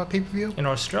SmackDown pay-per-view. In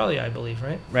Australia, I believe,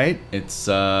 right? Right? It's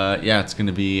it's going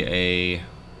to be a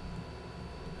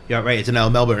Yeah, right. It's in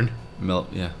Melbourne.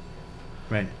 yeah.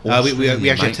 Right. Australia, We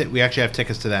actually Mike. we actually have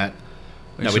tickets to that.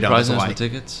 Are No, you we don't. That's surprising a us lie. with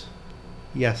tickets?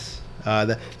 Yes.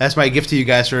 That's my gift to you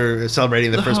guys for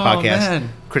celebrating the first Oh, podcast. man.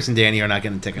 Chris and Danny are not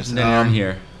getting tickets. Isn't that on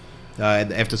here?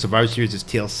 After Survivor Series is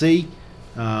TLC,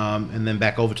 and then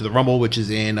back over to the Rumble, which is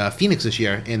in Phoenix this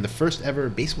year, in the first ever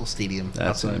baseball stadium.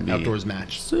 That's gonna be outdoors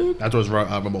match. sick. Outdoors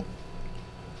Rumble.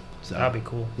 So That'd be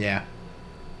cool. yeah.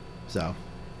 So,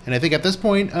 and I think at this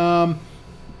point,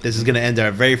 this is going to end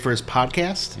our very first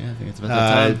podcast. Yeah, I think it's about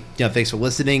that time. Thanks for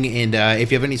listening. And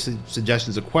if you have any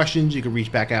suggestions or questions, you can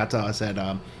reach back out to us at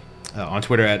on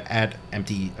Twitter at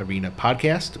Empty Arena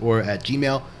Podcast or at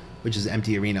Gmail, which is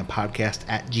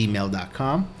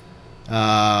emptyarenapodcast@gmail.com.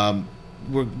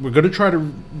 We're going to try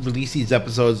to release these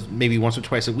episodes maybe once or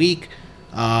twice a week.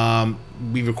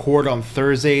 We record on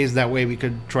Thursdays. That way we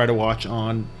could try to watch we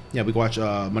can watch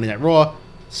Monday Night Raw,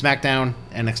 SmackDown,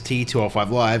 NXT,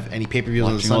 205 Live, any pay-per-views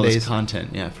on the Watching all this Sundays. content,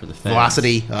 yeah, for the fans.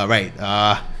 Velocity, right.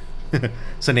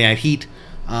 Sunday Night Heat.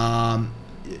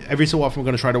 Every so often we're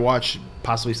going to try to watch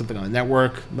possibly something on the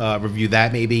network, review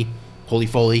that maybe. Holy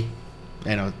Foley,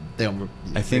 You know, they don't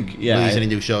I think release any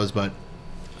new shows, but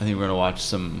I think we're gonna watch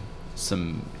some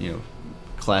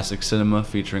classic cinema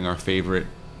featuring our favorite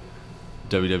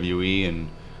WWE and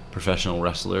professional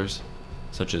wrestlers,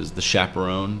 such as The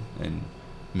Chaperone and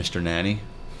Mr. Nanny,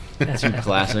 two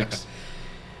classics.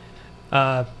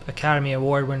 Academy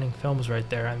Award-winning films right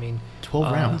there. I mean,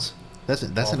 12 rounds. That's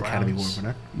 12 an Academy Award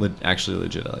rounds. winner. Actually,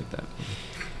 legit, I like that.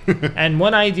 And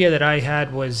one idea that I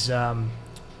had was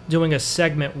doing a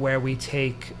segment where we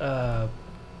take, and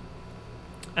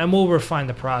we'll refine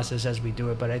the process as we do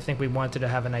it, but I think we wanted to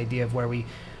have an idea of where we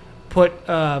put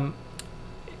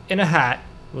in a hat,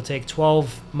 we'll take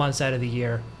 12 months out of the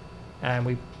year, and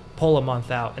we pull a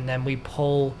month out, and then we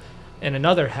pull in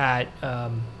another hat,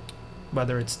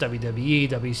 whether it's WWE,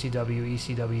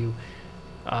 WCW,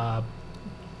 ECW,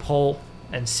 pull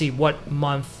and see what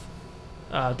month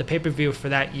the pay-per-view for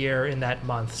that year in that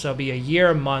month. So it'll be a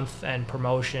year, month, and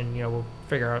promotion. You know, we'll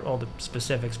figure out all the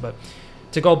specifics, but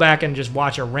to go back and just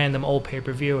watch a random old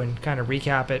pay-per-view and kind of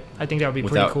recap it, I think that would be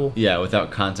pretty cool. Yeah,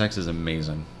 without context is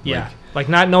amazing. Yeah, like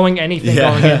not knowing anything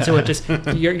going into it, just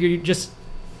you're just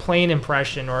plain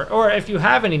impression, or if you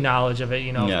have any knowledge of it,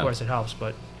 you know, of course it helps,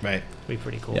 but right, it'd be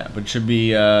pretty cool. Yeah, but it should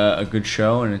be a good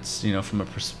show, and it's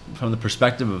from the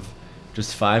perspective of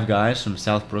just five guys from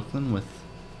South Brooklyn with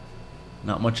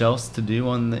not much else to do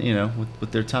on the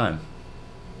with their time,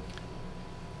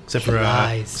 except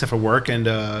for work and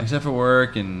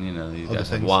these guys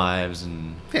have wives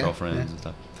and girlfriends and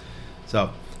stuff.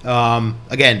 So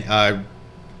again,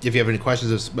 if you have any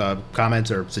questions or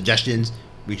comments or suggestions,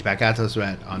 reach back out to us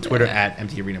on Twitter at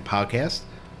Empty Arena Podcast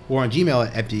or on Gmail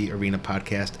at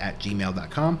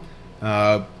emptyarenapodcast@gmail.com.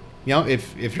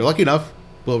 If you're lucky enough,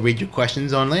 we'll read your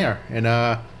questions on there. And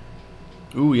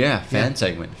fan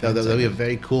segment. That'll be a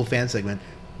very cool fan segment.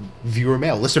 Viewer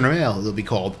mail, listener mail, it'll be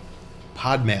called.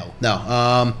 Pod mail.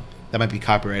 No, that might be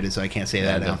copyrighted, so I can't say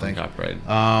that. I don't think. Copyrighted.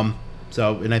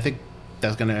 And I think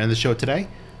that's going to end the show today.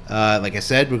 Like I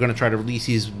said, we're going to try to release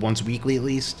these once weekly at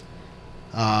least.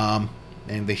 And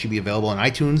they should be available on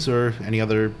iTunes or any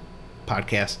other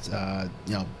podcast,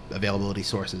 availability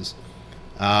sources.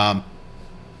 And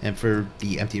for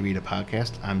the Empty Arena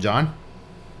Podcast, I'm John.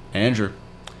 Andrew.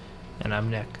 And I'm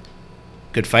Nick.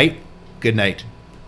 Good fight. Good night.